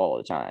myself all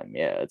the time.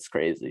 Yeah, it's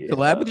crazy.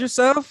 Collab with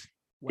yourself?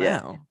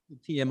 yeah. Wow.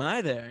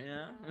 TMI there.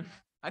 Yeah.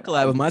 I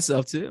collab with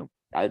myself too.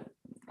 I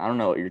don't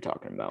know what you're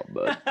talking about,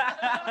 but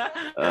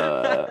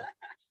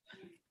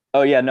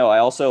oh yeah, no, I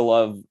also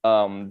love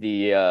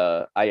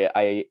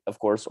I of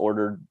course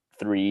ordered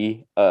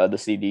 3 the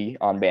CD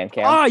on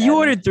Bandcamp. Oh, you and-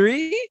 ordered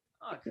 3?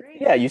 Oh,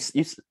 great. Yeah,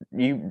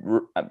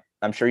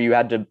 I'm sure you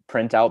had to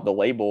print out the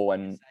label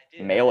and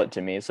mail it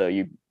to me, so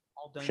you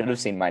should have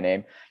seen my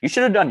name. You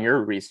should have done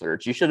your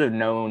research. You should have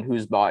known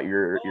who's bought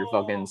your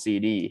fucking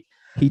CD.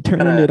 He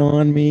turned it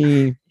on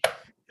me.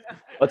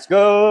 Let's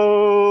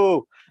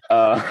go.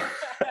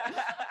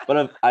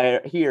 But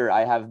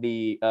I have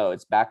the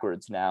it's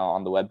backwards now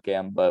on the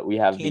webcam, but we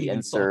have Can't the even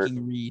insert.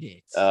 fucking read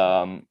it.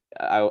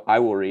 I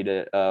will read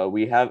it.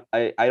 We have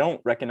I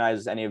don't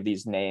recognize any of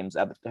these names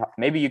at the top.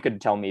 Maybe you could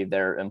tell me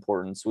their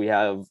importance. We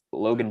have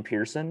Logan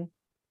Pearson.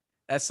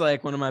 That's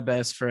like one of my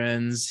best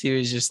friends. He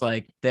was just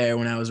like there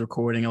when I was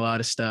recording a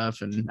lot of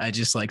stuff, and I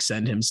just like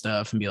send him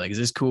stuff and be like, "Is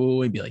this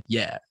cool?" He'd be like,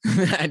 "Yeah."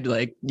 I'd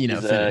like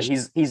finish.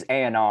 He's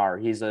A&R.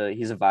 He's a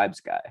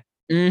vibes guy.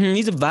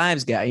 He's a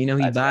vibes guy. He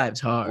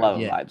vibes hard. Love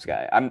a Yeah. vibes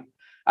guy.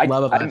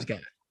 Love a vibes guy.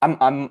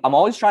 I'm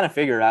always trying to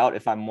figure out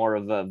if I'm more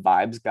of a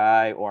vibes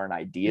guy or an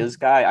ideas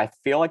guy. I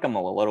feel like I'm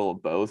a little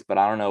of both, but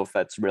I don't know if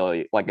that's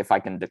really like if I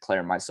can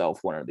declare myself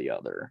one or the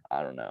other.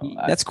 I don't know.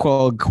 That's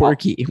called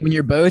quirky. When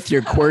you're both,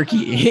 you're quirky.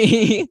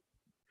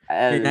 You're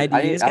an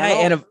ideas guy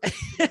and a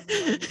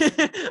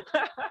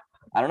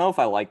I don't know if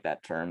I like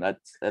that term.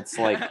 That's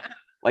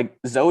like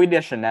Zoe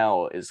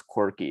Deschanel is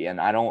quirky,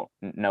 and I don't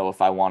know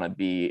if I want to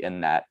be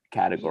in that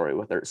category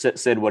with her.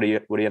 Sid, what do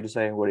you have to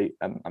say?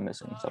 I'm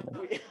missing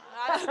something.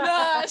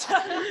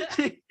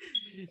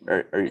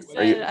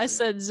 I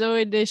said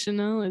Zoe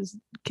Deschanel is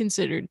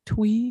considered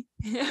twee.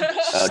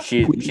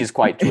 She's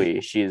quite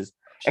twee. She's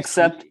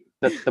except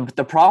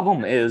the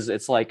problem is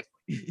it's like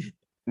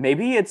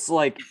maybe it's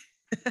like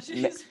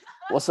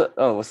what's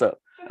up?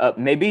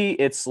 Maybe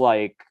it's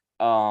like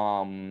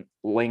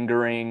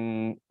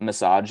lingering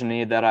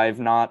misogyny that I've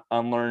not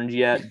unlearned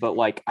yet, but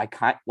like I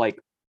can't like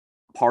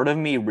part of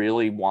me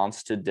really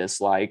wants to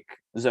dislike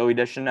Zoe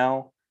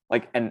Deschanel.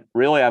 Like, and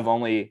really I've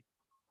only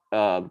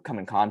come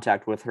in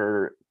contact with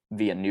her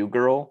via New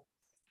Girl.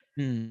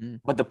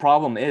 But the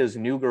problem is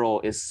New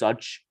Girl is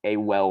such a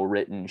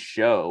well-written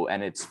show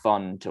and it's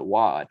fun to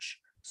watch.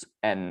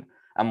 And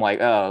I'm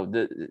like,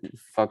 oh,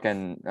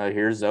 fucking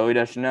here's Zoe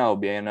Deschanel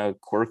being a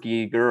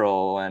quirky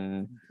girl,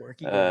 and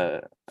Quirky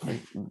girl.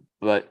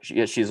 but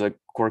she's a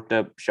quirked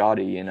up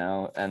shoddy, you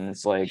know, and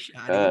it's like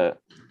Shoddy.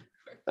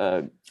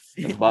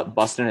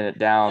 busting it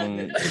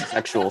down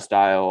sexual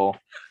style.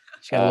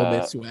 She got a little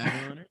bit of swag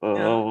on her.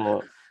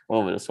 A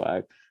little bit of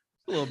swag.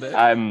 A little bit.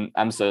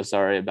 I'm so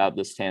sorry about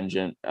this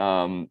tangent.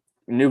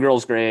 New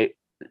Girl's great.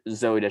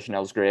 Zoe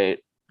Deschanel's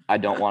great. I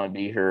don't want to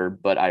be her,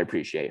 but I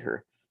appreciate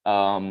her.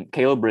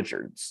 Caleb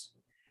Richards.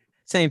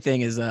 Same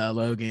thing as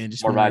Logan,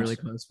 just More one of my vibes. really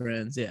close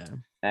friends. Yeah.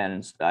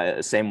 And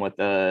same with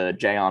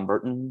Jayon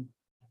Burton.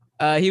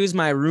 He was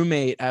my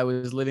roommate I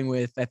was living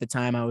with at the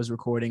time I was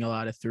recording a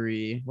lot of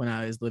 3 when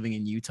I was living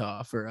in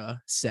Utah for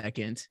a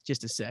second,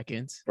 just a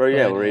second. Or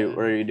yeah, But,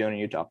 what are you doing in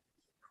Utah?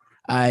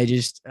 I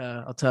just,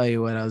 I'll tell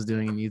you what I was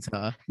doing in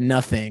Utah.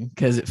 Nothing,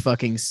 because it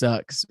fucking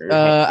sucks. Or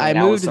I hanging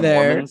out with moved some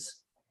there. Mormons?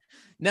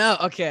 No,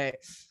 okay.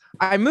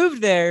 I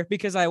moved there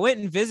because I went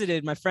and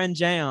visited my friend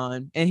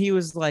Jayon, and he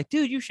was like,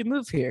 dude, you should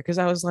move here. Because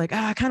I was like,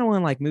 I kind of want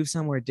to like move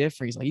somewhere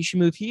different. He's like, you should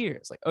move here.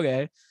 It's like,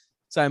 okay.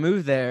 So I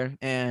moved there,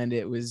 and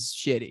it was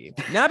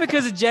shitty. Not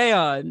because of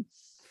Jayon,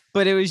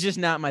 but it was just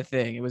not my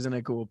thing. It wasn't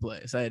a cool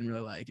place. I didn't really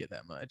like it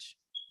that much.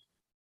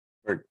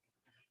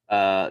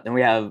 Then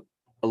we have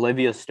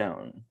Olivia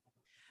Stone,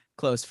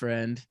 Close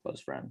friend.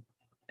 close friend,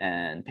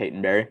 and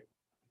Peyton Barry.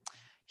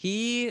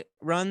 He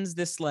runs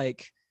this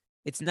like,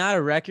 it's not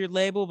a record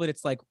label, but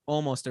it's like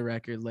almost a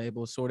record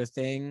label sort of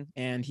thing.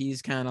 And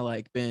he's kind of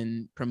like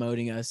been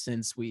promoting us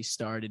since we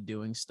started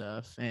doing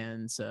stuff.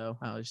 And so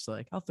I was just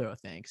like, I'll throw a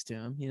thanks to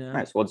him, you know?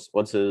 Nice.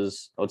 What's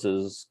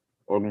his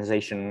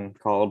organization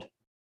called?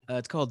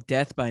 It's called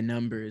Death by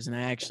Numbers, and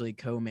I actually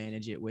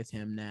co-manage it with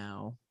him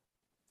now.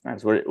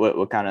 Nice.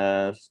 What kind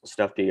of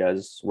stuff do you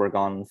guys work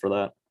on for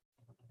that?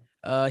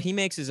 He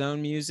makes his own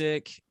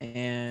music,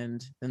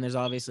 and then there's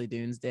obviously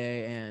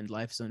Doomsday and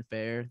Life's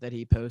Unfair that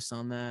he posts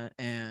on that.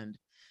 And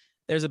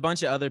there's a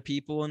bunch of other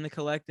people in the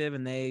collective,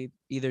 and they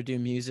either do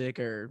music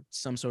or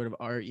some sort of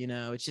art, you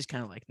know. It's just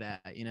kind of like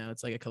that, you know.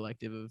 It's like a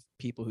collective of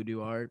people who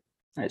do art.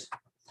 Nice.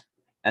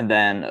 And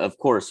then, of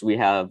course, we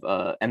have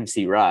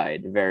MC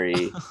Ride,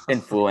 very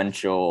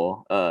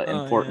influential,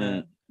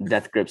 important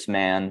Death Grips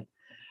man.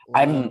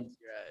 I'm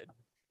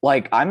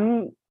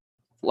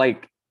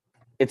like,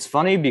 it's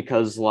funny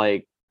because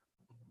like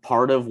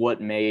part of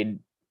what made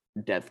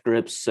Death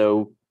Grips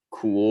so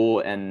cool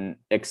and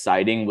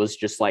exciting was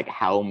just like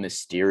how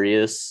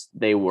mysterious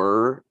they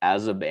were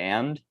as a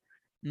band.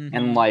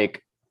 And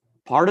like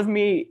part of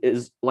me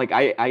is like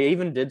I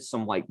even did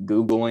some like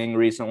Googling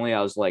recently.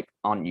 I was like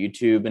on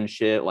YouTube and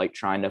shit, like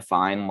trying to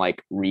find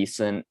like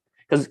recent,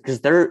 because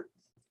there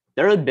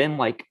had been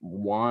like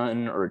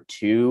 1 or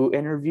 2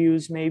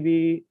 interviews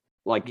maybe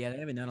like yeah, they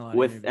haven't done a lot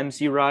with of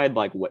interviews. MC Ride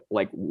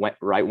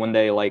right when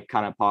they like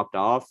kind of popped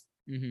off.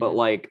 But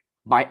like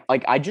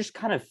I just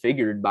kind of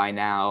figured by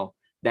now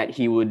that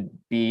he would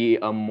be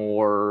a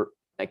more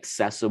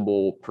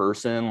accessible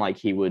person, like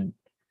he would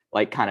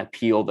like kind of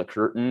peel the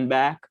curtain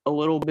back a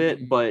little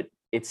bit, but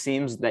it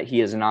seems that he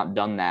has not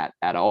done that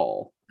at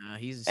all.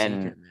 He's a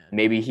And secret, man.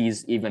 maybe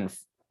he's even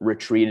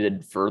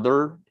retreated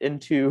further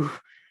into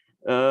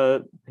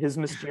his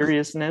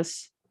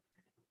mysteriousness.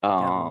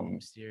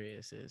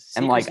 Mysterious is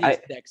and like secrecy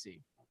is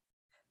sexy.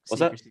 What's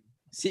that?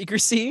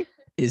 Secrecy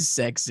is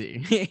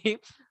sexy.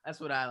 That's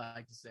what I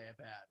like to say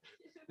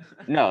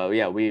about. No,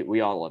 yeah,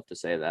 we all love to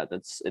say that.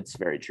 It's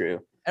very true.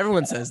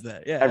 Everyone says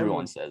that. Yeah,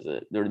 Everyone says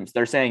it.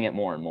 They're saying it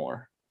more and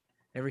more.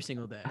 every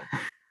single day.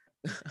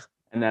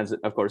 And that's,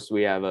 of course,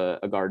 we have a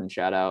garden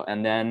shout out,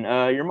 and then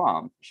your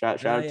mom.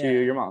 Shout out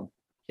to your mom.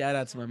 Shout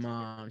out to my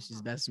mom. She's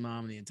the best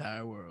mom in the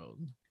entire world.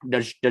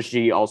 Does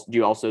she also, do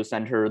you also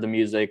send her the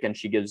music and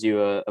she gives you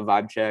a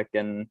vibe check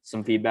and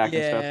some feedback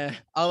and stuff? Yeah,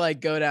 I'll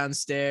like go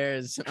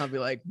downstairs and I'll be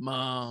like,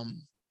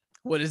 Mom,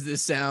 what does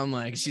this sound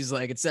like? She's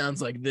like, it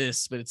sounds like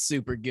this, but it's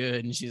super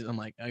good. And I'm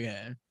like,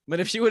 okay. But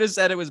if she would have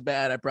said it was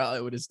bad, I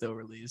probably would have still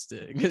released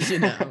it because, you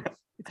know,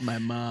 it's my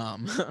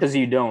mom. Because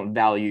you don't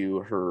value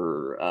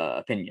her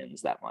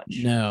opinions that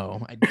much.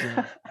 No, I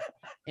don't.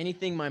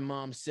 Anything my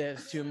mom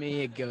says to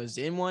me, it goes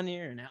in one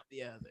ear and out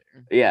the other.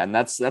 Yeah, and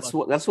that's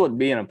what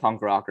being a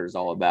punk rocker is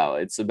all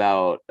about. It's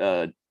about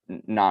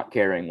not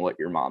caring what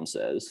your mom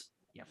says.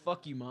 Yeah,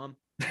 fuck you, Mom.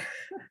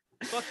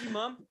 Fuck you,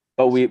 Mom.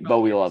 But we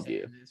love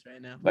you.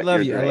 Right now. But We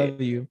love you're you. I great.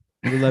 love you.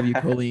 We love you,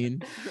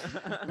 Colleen.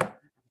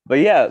 But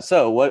yeah,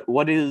 so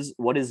what is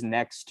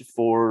next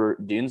for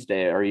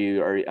Doomsday?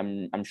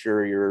 I'm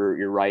sure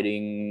you're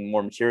writing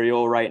more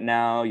material right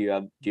now.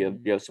 Do you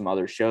have some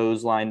other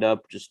shows lined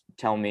up? Just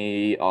tell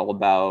me all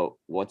about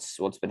what's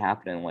been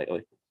happening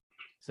lately.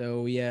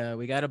 So yeah,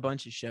 we got a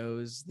bunch of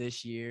shows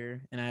this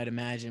year, and I'd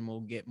imagine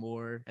we'll get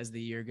more as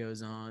the year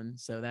goes on.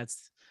 So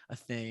that's a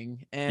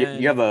thing.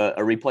 And You have a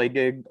replay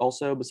gig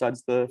also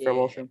besides the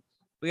farewell Yeah. show?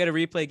 we got a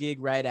replay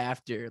gig right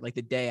after, like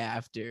the day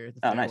after the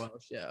Oh, nice. farewell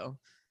show.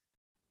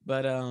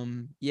 But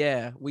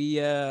yeah,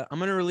 we I'm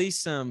gonna release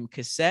some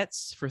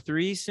cassettes for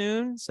 3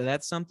 soon, so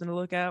that's something to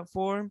look out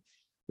for.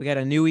 We got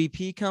a new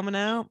EP coming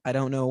out. I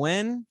don't know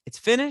when it's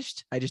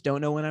finished. I just don't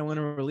know when I want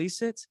to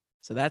release it.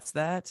 So that's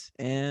that.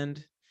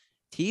 And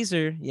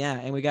teaser. Yeah.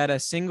 And we got a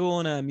single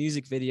and a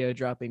music video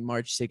dropping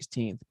March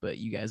 16th. But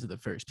you guys are the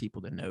first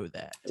people to know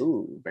that.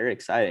 Ooh, very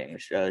exciting.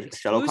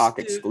 Shuttlecock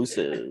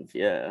exclusive.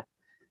 Yeah.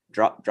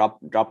 Drop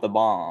the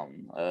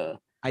bomb.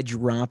 I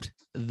dropped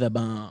the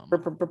bomb.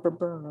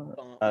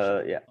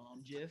 Yeah.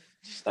 Bomb gif.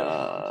 Just a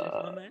bomb gif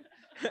on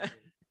there.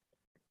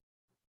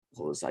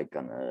 What was I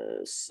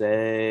gonna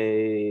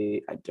say?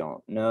 I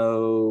don't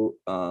know.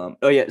 Oh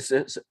yeah.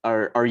 So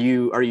are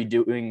you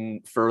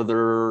doing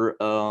further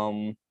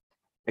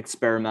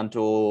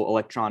experimental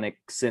electronic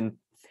synth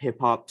hip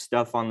hop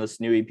stuff on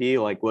this new EP?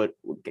 Like, what?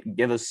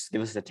 Give us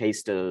a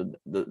taste of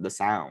the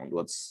sound.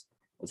 What's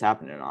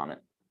happening on it?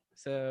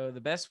 So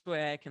the best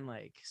way I can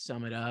like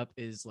sum it up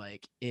is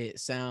like it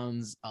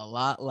sounds a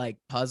lot like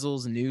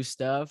Puzzle's new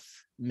stuff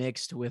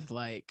mixed with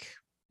like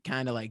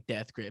kind of like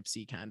Death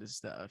Gripsy kind of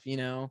stuff, you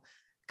know,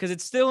 because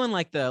it's still in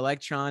like the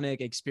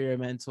electronic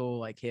experimental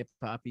like hip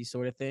hoppy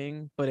sort of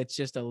thing, but it's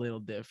just a little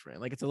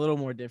different. Like it's a little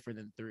more different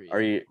than 3.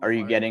 Are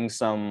you getting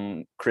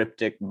some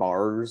cryptic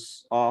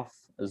bars off?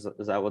 Is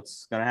that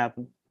what's gonna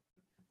happen?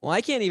 Well,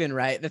 I can't even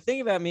write. The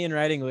thing about me and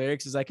writing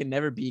lyrics is I can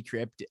never be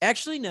cryptic.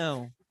 Actually,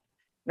 no.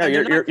 No,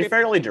 They're you're not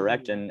fairly cryptic.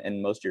 direct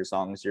in most of your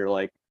songs. You're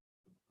like,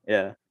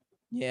 yeah.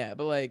 Yeah,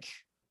 but like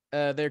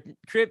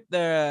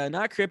they're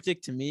not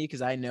cryptic to me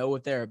because I know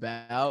what they're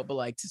about, but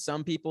like to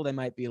some people they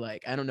might be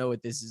like, I don't know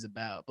what this is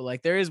about. But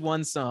like there is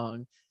one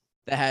song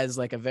that has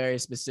like a very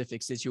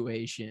specific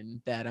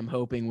situation that I'm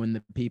hoping when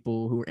the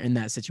people who are in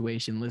that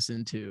situation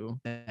listen to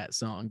that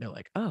song, they're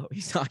like, oh,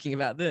 he's talking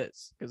about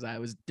this, because I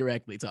was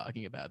directly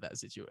talking about that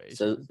situation.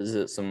 So is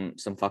it some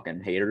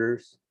fucking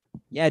haters?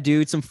 Yeah,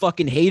 dude, some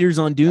fucking haters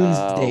on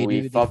Doomsday,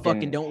 We dude. They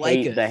fucking don't like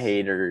hate us. the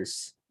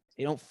haters.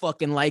 They don't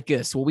fucking like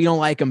us. Well, we don't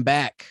like them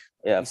back.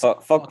 Yeah, They say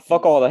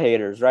fuck all the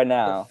haters right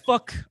now.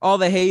 Fuck all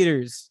the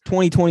haters.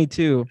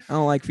 2022. I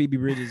don't like Phoebe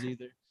Bridgers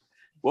either.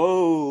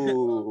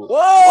 Whoa.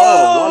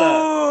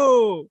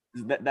 Whoa!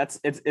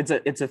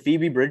 It's a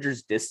Phoebe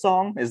Bridgers diss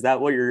song. Is that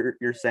what you're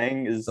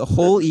saying? Is The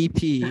whole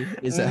EP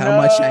is how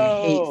much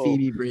I hate No.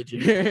 Phoebe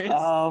Bridgers.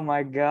 Oh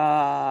my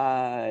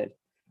god.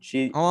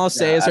 All I'll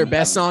say is her I'm-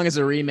 best song is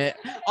a remix.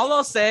 All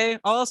I'll say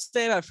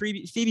about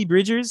Phoebe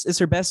Bridgers is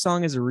her best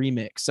song is a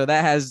remix. So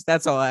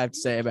that's all I have to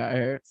say about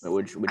her.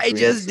 Which I remix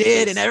just is did,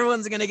 this? and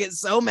everyone's gonna get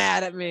so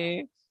mad at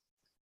me.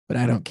 But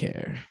I don't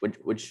care.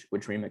 Which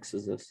remix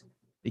is this?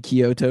 The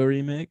Kyoto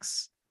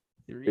remix.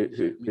 Who did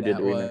the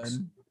remix?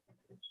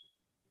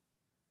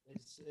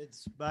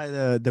 It's by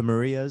the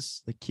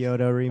Marias, the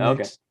Kyoto remix.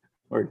 Okay.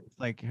 Word.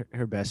 Like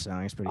her best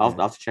song is pretty I'll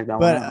good. have to check that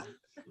one out.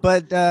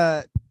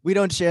 But we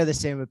don't share the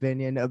same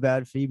opinion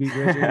about Phoebe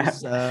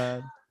Bridgers.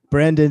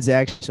 Brendan's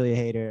actually a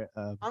hater.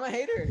 I'm a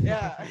hater.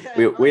 Yeah.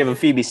 We have a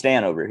Phoebe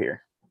Stan over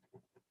here.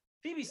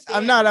 Phoebe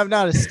I'm not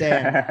a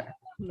stan.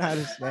 I'm not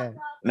a stan.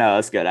 No,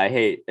 that's good. I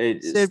hate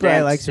it. Sid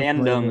probably likes her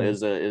Standom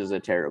flavor. is a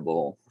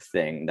terrible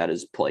thing that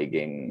is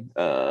plaguing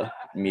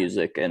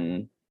music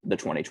in the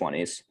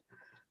 2020s.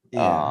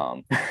 Yeah.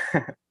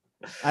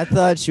 I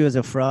thought she was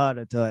a fraud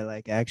until I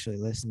like actually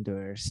listened to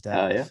her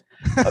stuff.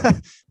 Yeah.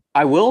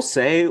 I will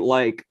say,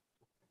 like,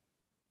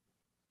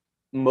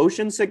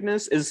 Motion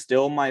Sickness is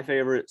still my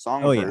favorite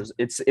song Oh, of yeah. hers.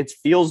 It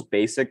feels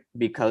basic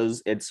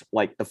because it's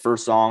like the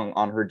first song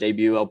on her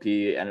debut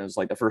LP, and it's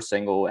like the first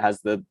single. It has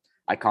the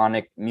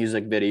iconic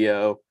music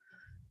video,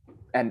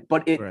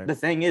 but Right. the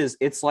thing is,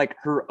 it's like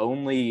her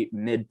only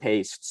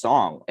mid-paced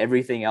song.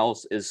 Everything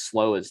else is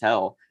slow as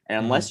hell, and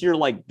Mm-hmm. unless you're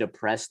like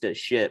depressed as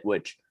shit,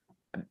 which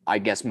I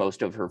guess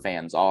most of her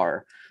fans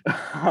are,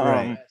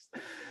 Right.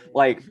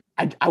 like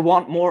I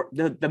want more.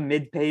 The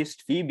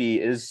mid-paced Phoebe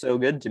is so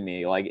good to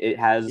me. Like it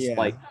has Yeah.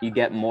 like you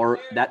get more.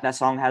 That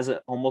song has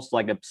almost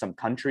like some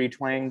country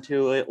twang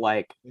to it.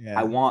 Like Yeah.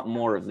 I want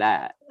more of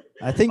that.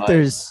 I think but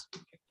there's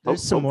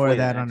some more hopefully of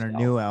the that on next her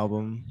new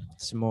album.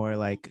 Some more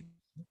like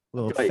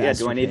little. Do I need to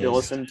faster-paced.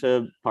 listen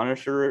to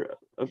Punisher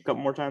a couple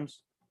more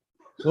times?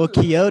 Well,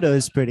 Kyoto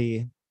is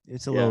pretty.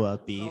 It's a Yeah. little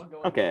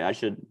upbeat, Okay, I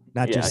should.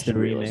 not yeah, I just the should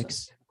re-listen.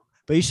 remix.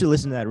 But you should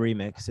listen to that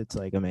remix. It's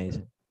like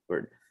amazing.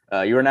 Word.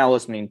 You are now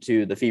listening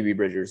to the Phoebe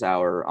Bridgers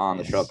Hour on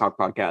the Yes. Shuttlecock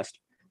Podcast.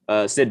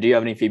 Sid, do you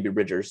have any Phoebe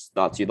Bridgers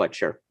thoughts you'd like to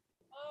share?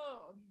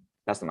 Oh,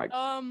 Pass the mic.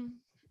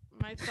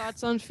 my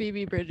thoughts on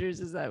Phoebe Bridgers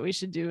is that we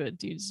should do a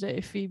Doomsday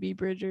Phoebe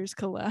Bridgers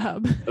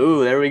collab.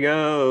 Ooh, there we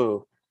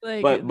go.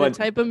 Like But- the but-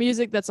 type of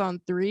music that's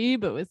on 3,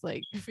 but with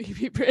like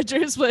Phoebe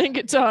Bridgers playing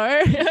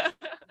guitar.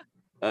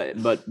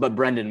 But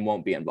Brendan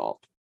won't be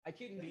involved. I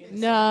couldn't be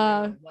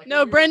Nah,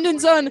 no,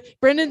 Brendan's on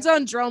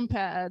drum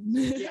pad,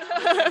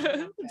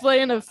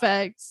 playing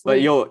effects. But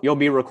like, you'll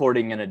be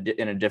recording in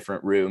a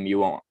different room. You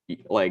won't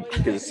like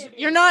because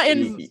you're not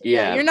in. yeah.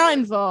 Yeah, you're not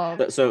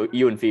involved. so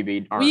you and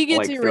Phoebe aren't We get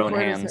like to throwing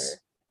record with hands.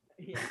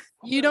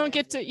 You don't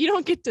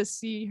get to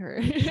see her.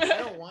 I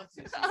don't want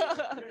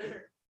to.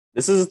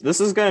 This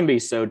is gonna be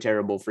so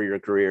terrible for your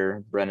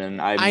career, Brennan.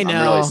 I'm I really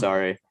know.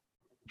 sorry.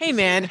 Hey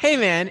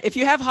man, if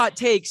you have hot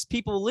takes,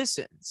 people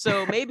listen.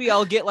 So maybe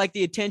I'll get like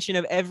the attention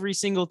of every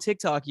single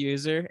TikTok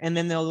user and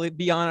then they'll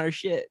be on our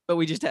shit. But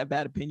we just have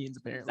bad opinions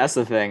apparently. That's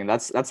the thing.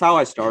 That's how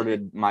I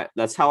started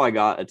that's how I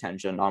got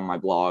attention on my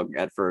blog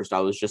at first.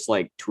 I was just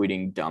like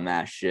tweeting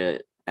dumbass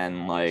shit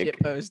and like shit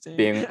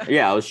posting.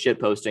 I was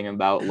shit posting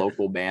about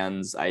local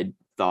bands I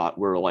thought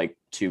were like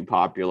too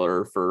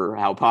popular for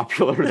how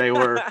popular they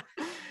were.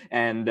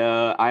 And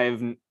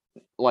I've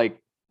like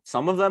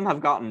some of them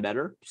have gotten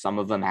better, some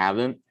of them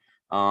haven't.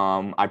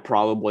 I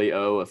probably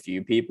owe a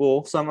few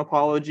people some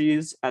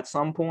apologies at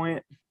some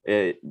point.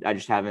 I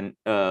just haven't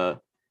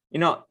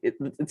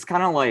it's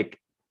kind of like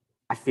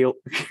I feel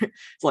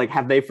it's like,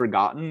 have they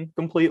forgotten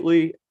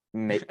completely?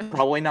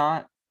 Probably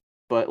not.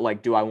 But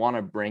like, do I want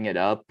to bring it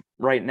up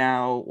right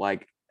now?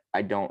 Like,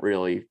 I don't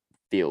really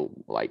feel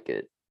like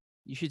it.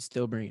 You should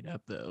still bring it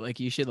up though. Like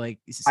you should like.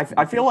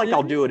 I feel like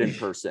I'll do it in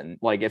person.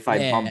 Like if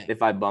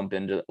I bump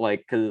into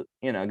like, because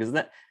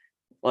that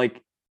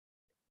like,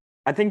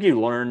 I think you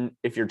learn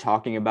if you're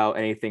talking about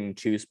anything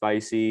too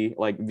spicy,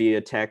 like via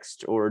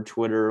text or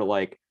Twitter,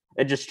 like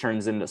it just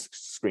turns into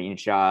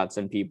screenshots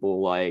and people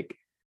like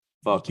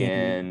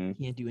fucking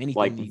can't do anything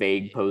like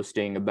vague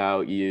posting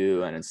about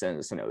you, and it's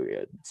no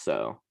good.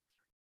 So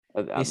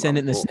they send it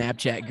in the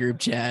Snapchat group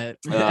chat.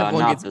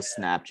 Not the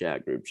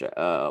Snapchat group chat.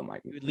 Oh my!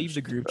 You would leave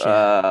the group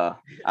chat.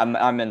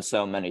 I'm in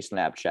so many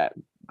Snapchat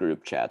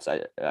group chats.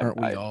 Aren't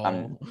we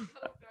all?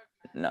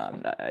 No,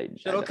 I'm not.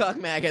 Shuttlecock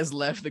Mag has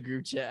left the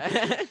group chat.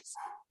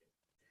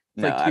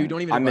 No, like,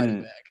 don't even invite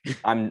him back.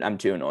 I'm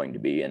too annoying to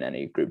be in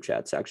any group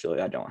chats.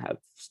 Actually, I don't have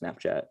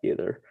Snapchat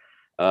either.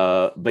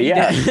 But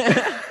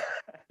yeah.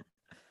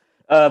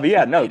 But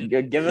yeah, no,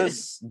 give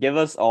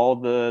us all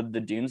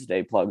the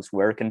Doomsday plugs.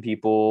 Where can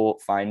people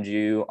find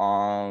you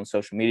on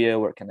social media?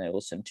 Where can they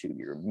listen to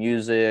your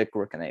music?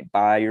 Where can they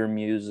buy your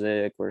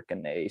music? Where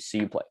can they see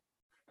you play?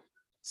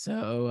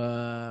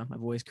 So my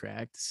voice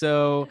cracked.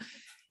 So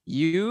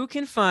you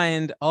can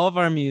find all of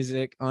our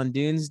music on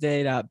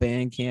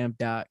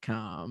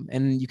doomsday.bandcamp.com.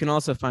 And you can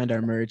also find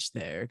our merch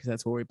there because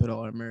that's where we put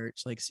all our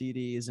merch, like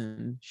CDs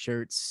and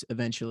shirts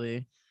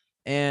eventually.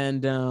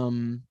 And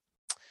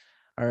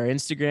our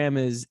Instagram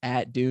is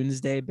at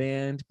Doomsday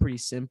Band, pretty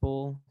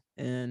simple.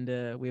 And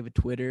we have a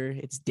Twitter.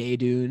 It's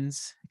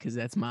Daydunes because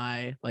that's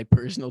my like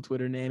personal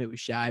Twitter name. It was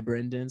Shy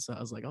Brendan. So I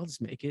was like, I'll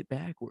just make it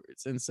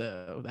backwards. And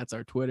so that's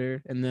our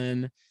Twitter. And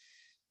then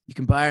you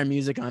can buy our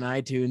music on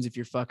iTunes if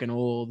you're fucking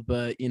old,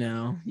 but you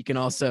can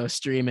also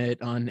stream it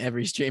on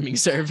every streaming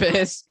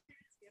service.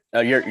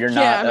 You're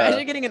not. Yeah,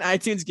 imagine getting an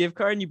iTunes gift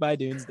card and you buy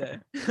Doomsday.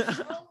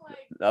 That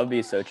would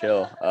be so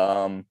chill.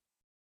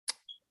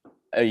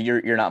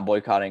 You're not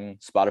boycotting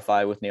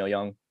Spotify with Neil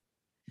Young?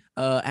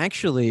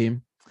 Actually,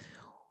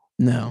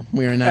 no,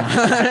 we are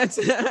not.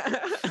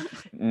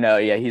 No,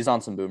 yeah, he's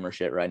on some boomer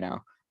shit right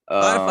now.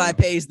 Spotify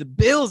pays the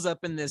bills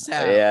up in this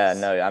house. Yeah,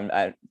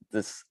 no,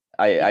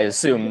 I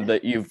assume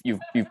that you've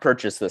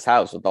purchased this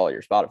house with all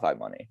your Spotify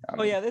money.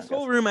 This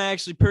whole room I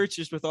actually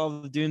purchased with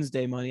all the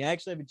Doomsday money. I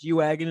actually have a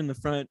G-Wagon in the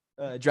front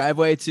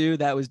driveway too.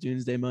 That was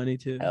Doomsday money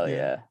too. Hell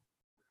yeah.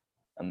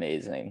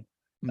 Amazing.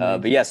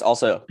 But yes,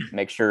 also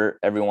make sure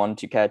everyone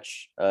to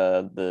catch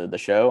the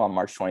show on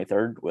March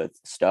 23rd with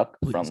Stuck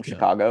from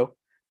Chicago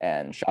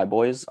and Shy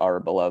Boys,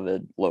 our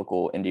beloved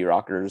local indie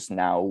rockers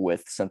now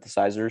with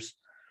synthesizers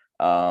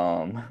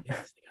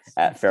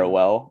at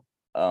Farewell.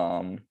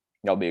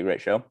 That'll be a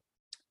great show.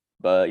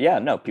 But yeah,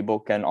 no, people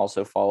can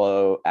also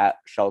follow at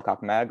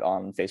Shuttlecock Mag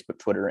on Facebook,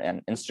 Twitter,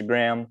 and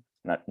Instagram,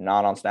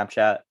 not on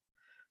Snapchat.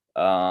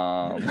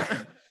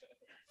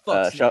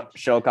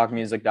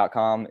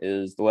 Shuttlecockmusic.com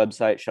is the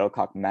website.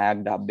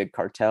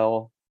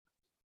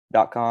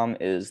 Shuttlecockmag.bigcartel.com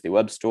is the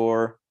web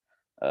store.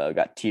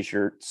 Got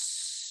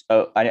t-shirts.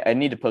 I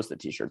need to post the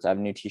t-shirts. I have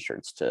new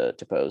t-shirts to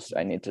post.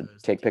 I need to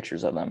take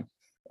pictures of them.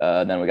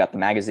 Then we got the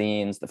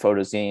magazines, the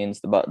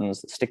photozines, the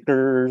buttons, the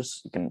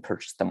stickers. You can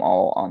purchase them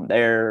all on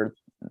there.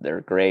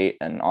 They're great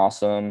and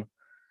awesome.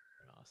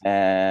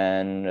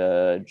 And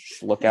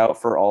just look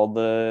out for all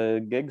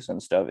the gigs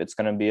and stuff. It's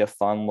going to be a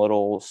fun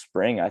little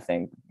spring, I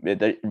think.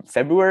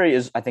 February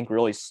is, I think,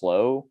 really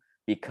slow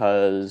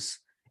because,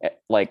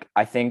 like,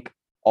 I think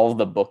all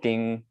the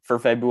booking for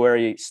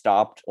February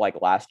stopped,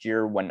 like, last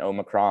year when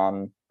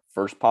Omicron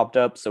first popped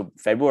up. So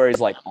February is,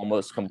 like,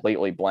 almost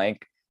completely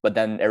blank. But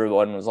then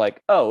everyone was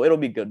like, oh, it'll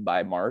be good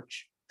by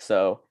March.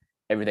 So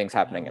everything's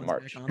happening in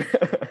March.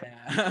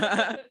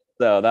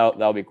 So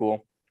that'll be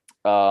cool.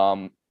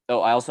 I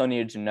also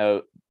needed to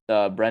note,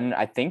 Brendan,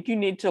 I think you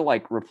need to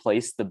like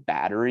replace the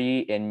battery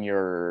in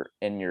your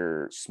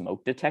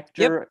smoke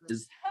detector.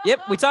 Yep,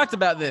 we talked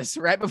about this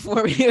right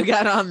before we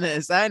got on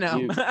this. I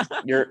know.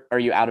 Are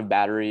you out of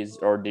batteries,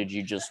 or did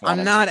you just?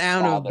 I'm not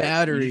out of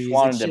batteries. You just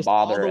wanted to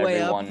bother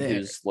everyone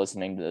who's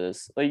listening to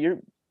this. Like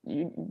you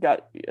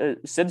got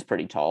Sid's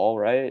pretty tall,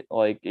 right?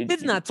 Like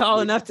Sid's not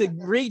tall enough to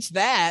reach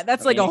that.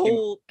 That's like a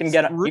whole. You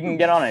can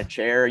get on a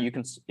chair. You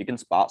can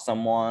spot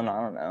someone.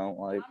 I don't know.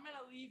 Like I'm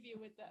gonna leave you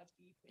with that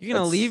beeping. You're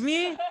gonna leave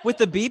me with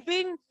the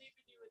beeping?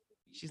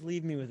 She's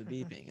leaving me with a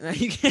beeping.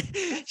 You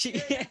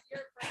can't,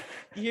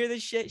 you hear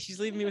this shit?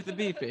 She's leaving me with a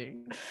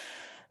beeping.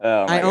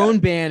 Oh my My God. own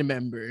band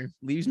member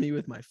leaves me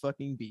with my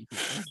fucking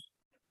beeping.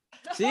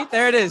 See,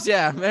 there it is.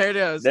 Yeah, there it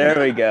is. There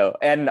we go.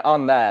 And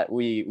on that,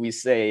 we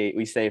say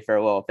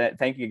farewell.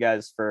 Thank you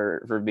guys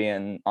for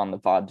being on the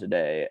pod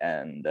today.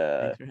 And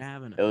Thanks for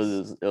having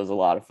us. it was a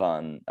lot of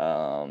fun.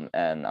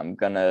 And I'm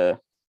gonna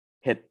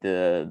hit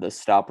the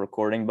stop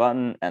recording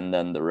button, and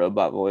then the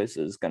robot voice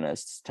is gonna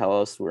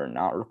tell us we're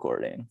not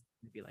recording.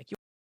 Be like,